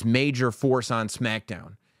becoming this major force on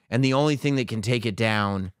SmackDown, and the only thing that can take it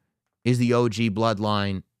down is the OG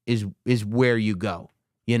Bloodline is where you go.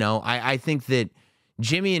 You know, I think that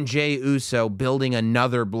Jimmy and Jey Uso building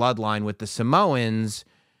another bloodline with the Samoans,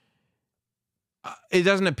 it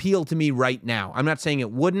doesn't appeal to me right now. I'm not saying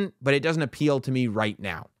it wouldn't, but it doesn't appeal to me right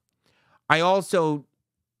now. I also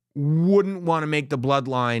wouldn't want to make the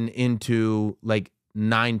bloodline into like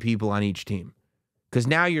 9 people on each team. Because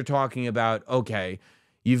now you're talking about, okay,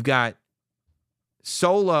 you've got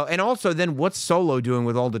Solo, and also then what's Solo doing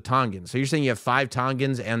with all the Tongans? So you're saying you have 5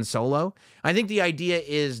 Tongans and Solo? I think the idea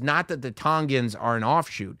is not that the Tongans are an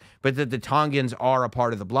offshoot, but that the Tongans are a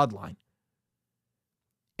part of the bloodline.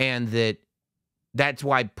 And that's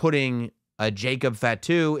why putting a Jacob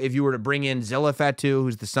Fatu, if you were to bring in Zilla Fatu,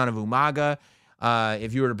 who's the son of Umaga,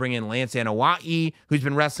 if you were to bring in Lance Anoa'i, who's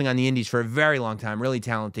been wrestling on the Indies for a very long time, really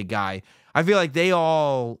talented guy, I feel like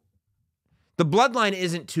the bloodline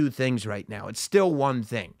isn't 2 things right now. It's still one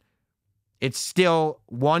thing. It's still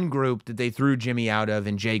one group that they threw Jimmy out of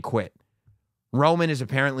and Jay quit. Roman is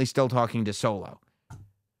apparently still talking to Solo.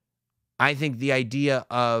 I think the idea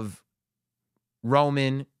of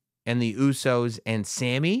Roman and the Usos and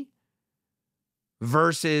Sammy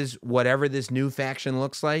versus whatever this new faction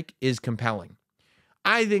looks like is compelling.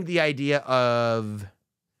 I think the idea of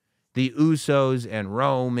the Usos and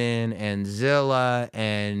Roman and Zilla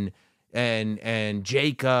and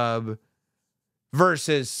Jacob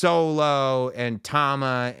versus Solo and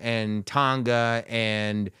Tama and Tonga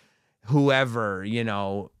and whoever, you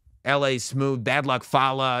know, LA Smooth, Bad Luck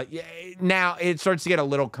Fala. Now it starts to get a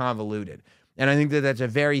little convoluted. And I think that that's a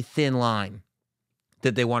very thin line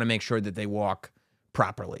that they want to make sure that they walk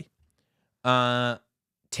properly.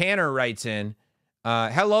 Tanner writes in,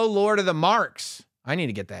 hello, Lord of the Marks. I need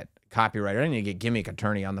to get that copywriter. I need to get Gimmick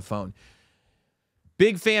Attorney on the phone.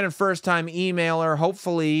 Big fan and first-time emailer.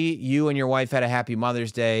 Hopefully you and your wife had a happy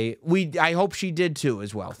Mother's Day. I hope she did too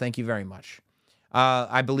as well. Thank you very much.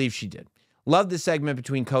 I believe she did. Love the segment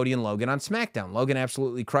between Cody and Logan on SmackDown. Logan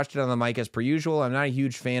absolutely crushed it on the mic as per usual. I'm not a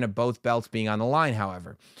huge fan of both belts being on the line,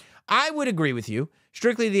 however. I would agree with you.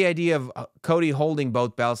 Strictly the idea of Cody holding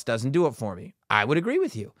both belts doesn't do it for me. I would agree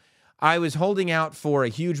with you. I was holding out for a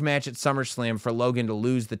huge match at SummerSlam for Logan to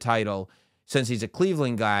lose the title since he's a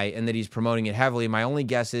Cleveland guy and that he's promoting it heavily. My only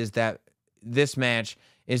guess is that this match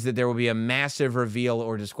is that there will be a massive reveal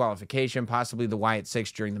or disqualification, possibly the Wyatt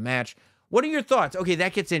Six during the match. What are your thoughts? Okay,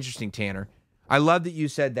 that gets interesting, Tanner. I love that you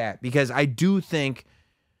said that because I do think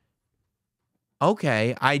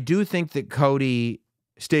that Cody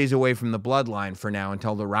stays away from the bloodline for now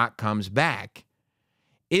until The Rock comes back.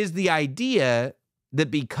 Is the idea that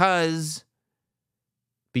because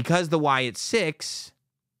the Wyatt Six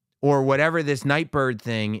or whatever this Nightbird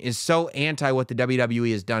thing is so anti what the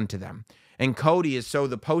WWE has done to them, and Cody is so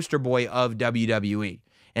the poster boy of WWE,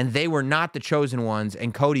 and they were not the chosen ones,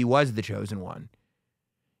 and Cody was the chosen one,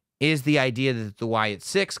 is the idea that the Wyatt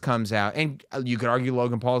Six comes out, and you could argue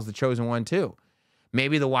Logan Paul is the chosen one too.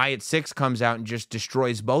 Maybe the Wyatt Six comes out and just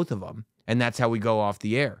destroys both of them, and that's how we go off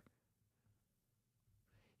the air.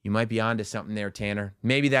 You might be onto something there, Tanner.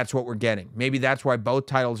 Maybe that's what we're getting. Maybe that's why both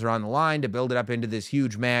titles are on the line, to build it up into this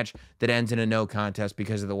huge match that ends in a no contest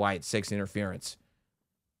because of the Wyatt Six interference.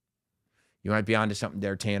 You might be onto something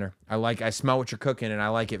there, Tanner. I smell what you're cooking, and I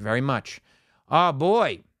like it very much. Oh,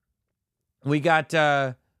 boy. We got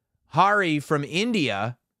Hari from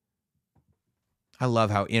India. I love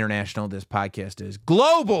how international this podcast is.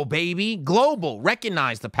 Global, baby. Global.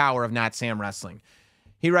 Recognize the power of Notsam Wrestling.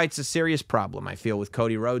 He writes, a serious problem I feel with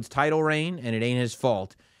Cody Rhodes' title reign, and it ain't his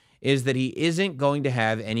fault, is that he isn't going to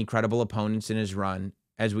have any credible opponents in his run,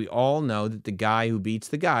 as we all know that the guy who beats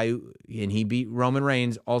the guy, and he beat Roman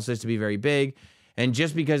Reigns, also has to be very big. And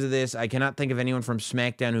just because of this, I cannot think of anyone from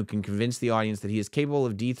SmackDown who can convince the audience that he is capable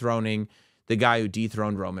of dethroning the guy who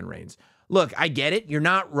dethroned Roman Reigns. Look, I get it. You're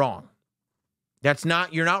not wrong.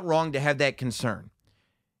 You're not wrong to have that concern.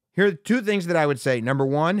 Here are 2 things that I would say. Number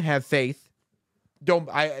 1, have faith.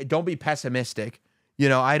 Don't be pessimistic. You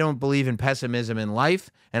know, I don't believe in pessimism in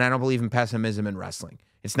life, and I don't believe in pessimism in wrestling.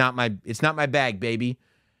 It's not my bag, baby.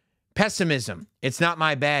 Pessimism. It's Not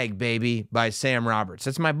My Bag, Baby, by Sam Roberts.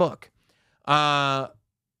 That's my book. My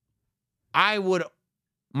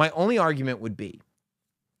only argument would be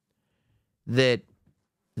that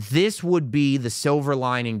this would be the silver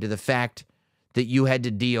lining to the fact that you had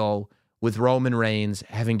to deal with Roman Reigns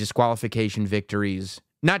having disqualification victories,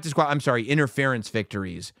 interference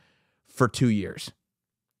victories for 2 years.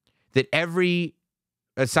 That every,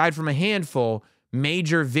 aside from a handful,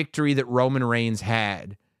 major victory that Roman Reigns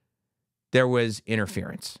had, there was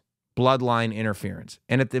interference, bloodline interference.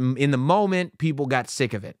 And in the moment, people got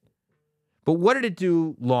sick of it. But what did it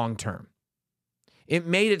do long term? It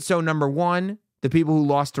made it so, number 1, The people who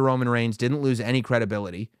lost to Roman Reigns didn't lose any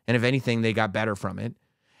credibility, and if anything, they got better from it.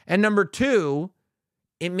 And number two,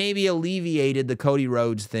 it maybe alleviated the Cody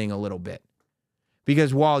Rhodes thing a little bit.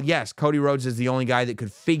 Because while, yes, Cody Rhodes is the only guy that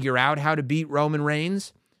could figure out how to beat Roman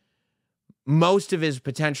Reigns, most of his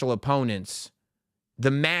potential opponents,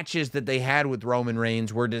 the matches that they had with Roman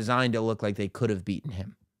Reigns were designed to look like they could have beaten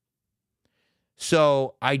him.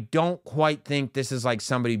 So I don't quite think this is like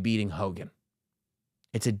somebody beating Hogan.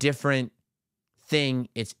 It's a different thing.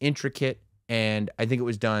 It's intricate, and I think it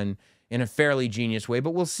was done in a fairly genius way,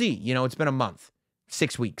 but we'll see. You know, it's been a month,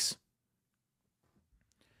 6 weeks.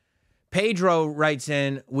 Pedro writes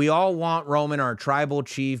in, we all want Roman, our tribal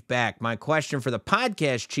chief, back. My question for the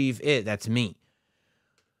podcast chief is, that's me.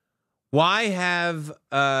 Why have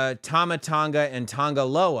Tama Tonga and Tonga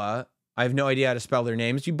Loa, I have no idea how to spell their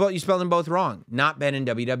names, you spelled them both wrong, not been in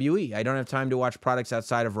WWE? I don't have time to watch products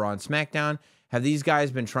outside of Raw and SmackDown. Have these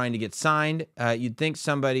guys been trying to get signed? You'd think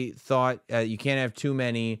somebody thought you can't have too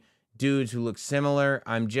many dudes who look similar.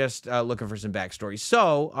 I'm just looking for some backstory.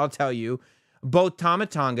 So I'll tell you, both Tama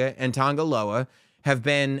Tonga and Tonga Loa have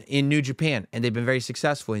been in New Japan, and they've been very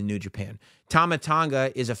successful in New Japan. Tama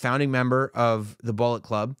Tonga is a founding member of the Bullet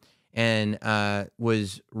Club and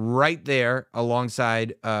was right there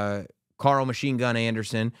alongside Carl Machine Gun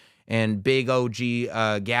Anderson and Big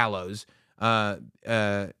OG Gallows,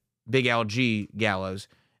 Big LG Gallows.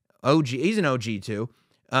 OG, he's an OG too.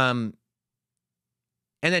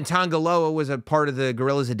 And then Tonga Loa was a part of the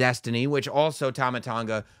Gorillas of Destiny, which also Tama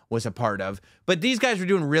Tonga was a part of. But these guys were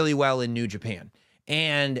doing really well in New Japan.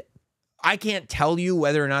 And I can't tell you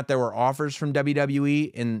whether or not there were offers from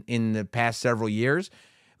WWE in the past several years.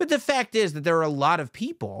 But the fact is that there are a lot of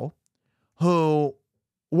people who,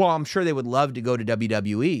 while I'm sure they would love to go to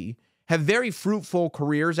WWE, have very fruitful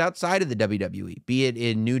careers outside of the WWE, be it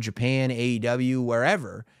in New Japan, AEW,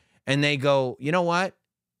 wherever. And they go, you know what?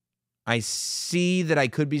 I see that I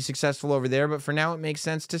could be successful over there, but for now it makes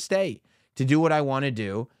sense to stay. To do what I want to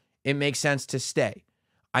do, it makes sense to stay.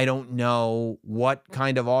 I don't know what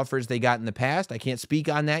kind of offers they got in the past. I can't speak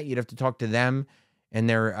on that. You'd have to talk to them and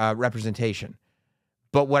their representation.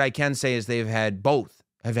 But what I can say is both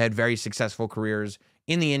have had very successful careers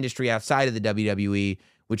in the industry outside of the WWE,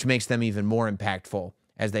 which makes them even more impactful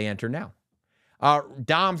as they enter now.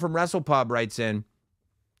 Dom from WrestlePub writes in,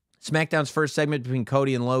 SmackDown's first segment between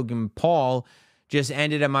Cody and Logan Paul just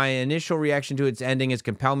ended, and my initial reaction to its ending has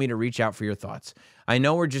compelled me to reach out for your thoughts. I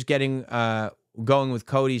know we're just going with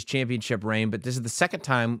Cody's championship reign, but this is the second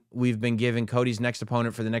time we've been giving Cody's next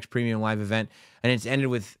opponent for the next premium live event, and it's ended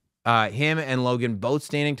with him and Logan both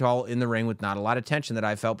standing tall in the ring with not a lot of tension that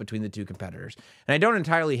I felt between the two competitors. And I don't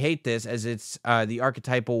entirely hate this, as it's the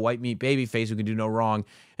archetypal white meat babyface who can do no wrong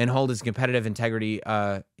and hold his competitive integrity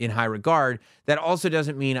in high regard. That also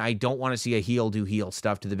doesn't mean I don't want to see a heel do heel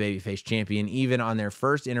stuff to the babyface champion, even on their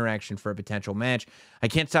first interaction for a potential match. I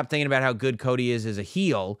can't stop thinking about how good Cody is as a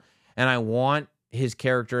heel, and I want his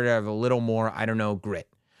character to have a little more, I don't know, grit.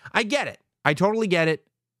 I get it. I totally get it.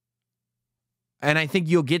 And I think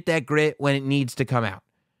you'll get that grit when it needs to come out.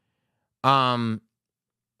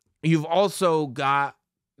 You've also got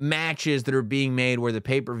matches that are being made where the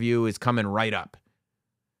pay-per-view is coming right up.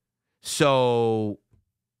 So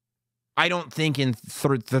I don't think in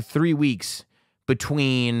the 3 weeks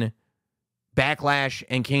between Backlash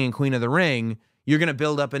and King and Queen of the Ring, you're going to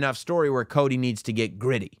build up enough story where Cody needs to get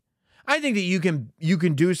gritty. I think that you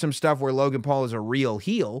can do some stuff where Logan Paul is a real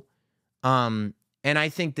heel. And I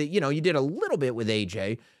think that, you did a little bit with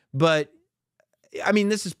AJ, but I mean,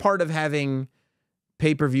 this is part of having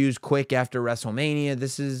pay-per-views quick after WrestleMania.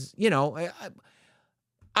 This is,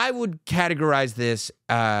 I would categorize this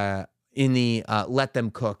in the let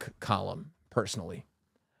them cook column, personally.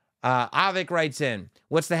 Avik writes in,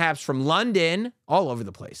 what's the haps from London? All over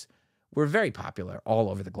the place. We're very popular all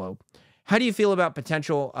over the globe. How do you feel about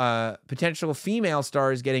potential female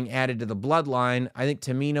stars getting added to the bloodline? I think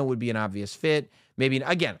Tamina would be an obvious fit. Maybe,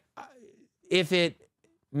 again, if it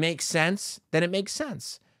makes sense, then it makes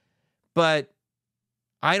sense. But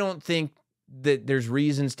I don't think that there's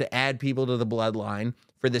reasons to add people to the bloodline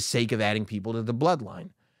for the sake of adding people to the bloodline.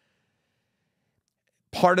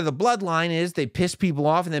 Part of the bloodline is they piss people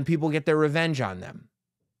off and then people get their revenge on them.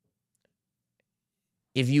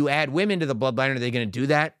 If you add women to the bloodline, are they going to do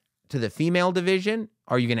that to the female division?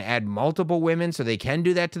 Are you going to add multiple women so they can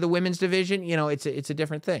do that to the women's division? It's a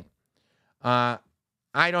different thing.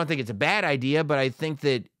 I don't think it's a bad idea, but I think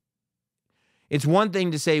that it's one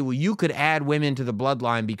thing to say, well, you could add women to the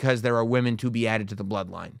bloodline because there are women to be added to the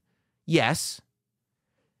bloodline. Yes.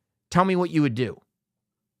 Tell me what you would do.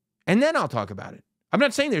 And then I'll talk about it. I'm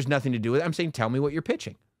not saying there's nothing to do with it. I'm saying tell me what you're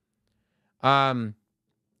pitching. Cobweb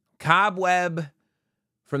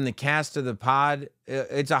from the cast of the pod.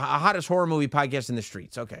 It's a hottest horror movie podcast in the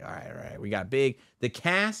streets. Okay, all right. We got big. The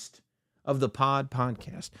cast of the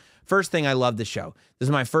podcast. First thing, I love the show. This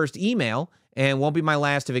is my first email and won't be my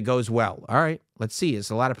last if it goes well. All right, let's see. It's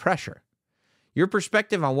a lot of pressure. Your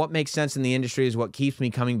perspective on what makes sense in the industry is what keeps me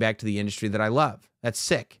coming back to the industry that I love. That's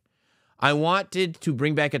sick. I wanted to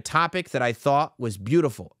bring back a topic that I thought was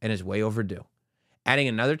beautiful and is way overdue. Adding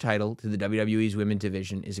another title to the WWE's women's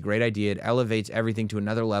division is a great idea. It elevates everything to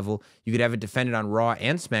another level. You could have it defended on Raw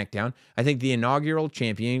and SmackDown. I think the inaugural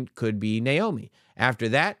champion could be Naomi. After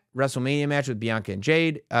that, WrestleMania match with Bianca and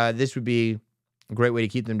Jade. This would be a great way to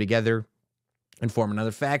keep them together and form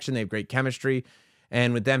another faction. They have great chemistry.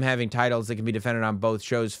 And with them having titles that can be defended on both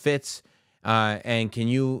shows fits. And can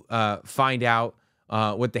you find out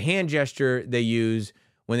what the hand gesture they use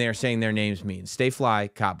when they are saying their names means? Stay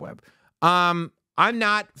fly, Cobweb. I'm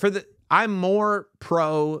more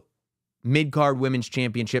pro mid-card women's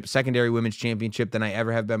championship, secondary women's championship than I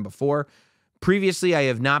ever have been before. Previously, I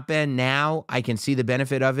have not been. Now I can see the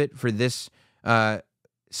benefit of it for this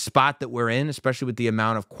spot that we're in, especially with the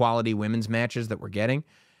amount of quality women's matches that we're getting.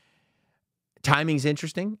 Timing's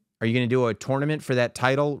interesting. Are you going to do a tournament for that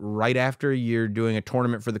title right after you're doing a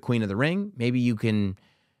tournament for the Queen of the Ring? Maybe you can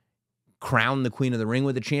crown the Queen of the Ring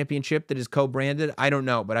with a championship that is co-branded. I don't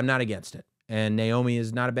know, but I'm not against it. And Naomi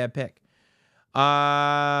is not a bad pick.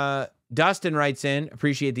 Dustin writes in,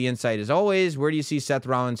 appreciate the insight as always. Where do you see Seth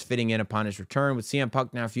Rollins fitting in upon his return? With CM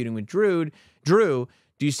Punk now feuding with Drew, do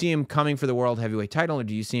you see him coming for the World Heavyweight title, or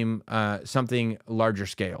do you see him something larger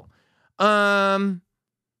scale?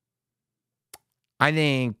 I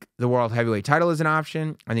think the World Heavyweight title is an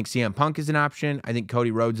option. I think CM Punk is an option. I think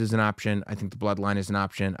Cody Rhodes is an option. I think the Bloodline is an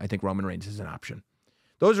option. I think Roman Reigns is an option.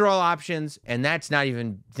 Those are all options, and that's not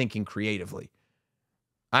even thinking creatively.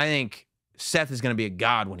 I think Seth is going to be a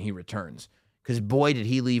god when he returns, because boy, did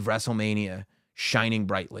he leave WrestleMania shining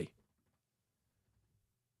brightly.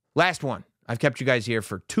 Last one. I've kept you guys here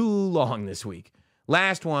for too long this week.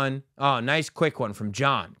 Last one. Oh, nice quick one from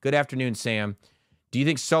John. Good afternoon, Sam. Do you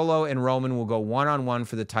think Solo and Roman will go one-on-one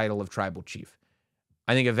for the title of Tribal Chief?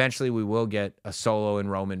 I think eventually we will get a Solo and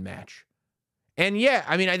Roman match. And yeah,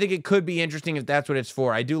 I mean, I think it could be interesting if that's what it's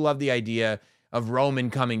for. I do love the idea of Roman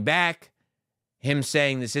coming back, him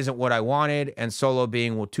saying this isn't what I wanted, and Solo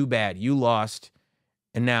being, well, too bad, you lost,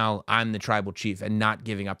 and now I'm the Tribal Chief, and not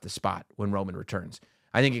giving up the spot when Roman returns.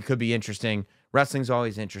 I think it could be interesting. Wrestling's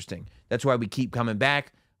always interesting. That's why we keep coming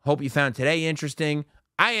back. Hope you found today interesting.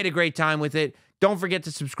 I had a great time with it. Don't forget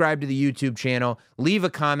to subscribe to the YouTube channel. Leave a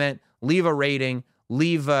comment. Leave a rating.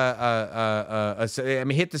 Leave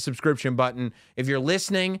hit the subscription button. If you're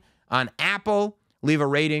listening on Apple, leave a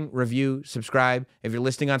rating, review, subscribe. If you're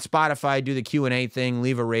listening on Spotify, do the Q&A thing.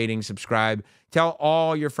 Leave a rating, subscribe. Tell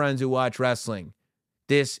all your friends who watch wrestling,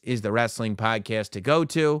 this is the wrestling podcast to go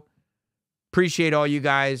to. Appreciate all you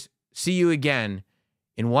guys. See you again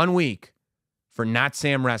in 1 week for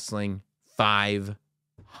Notsam Wrestling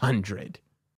 500.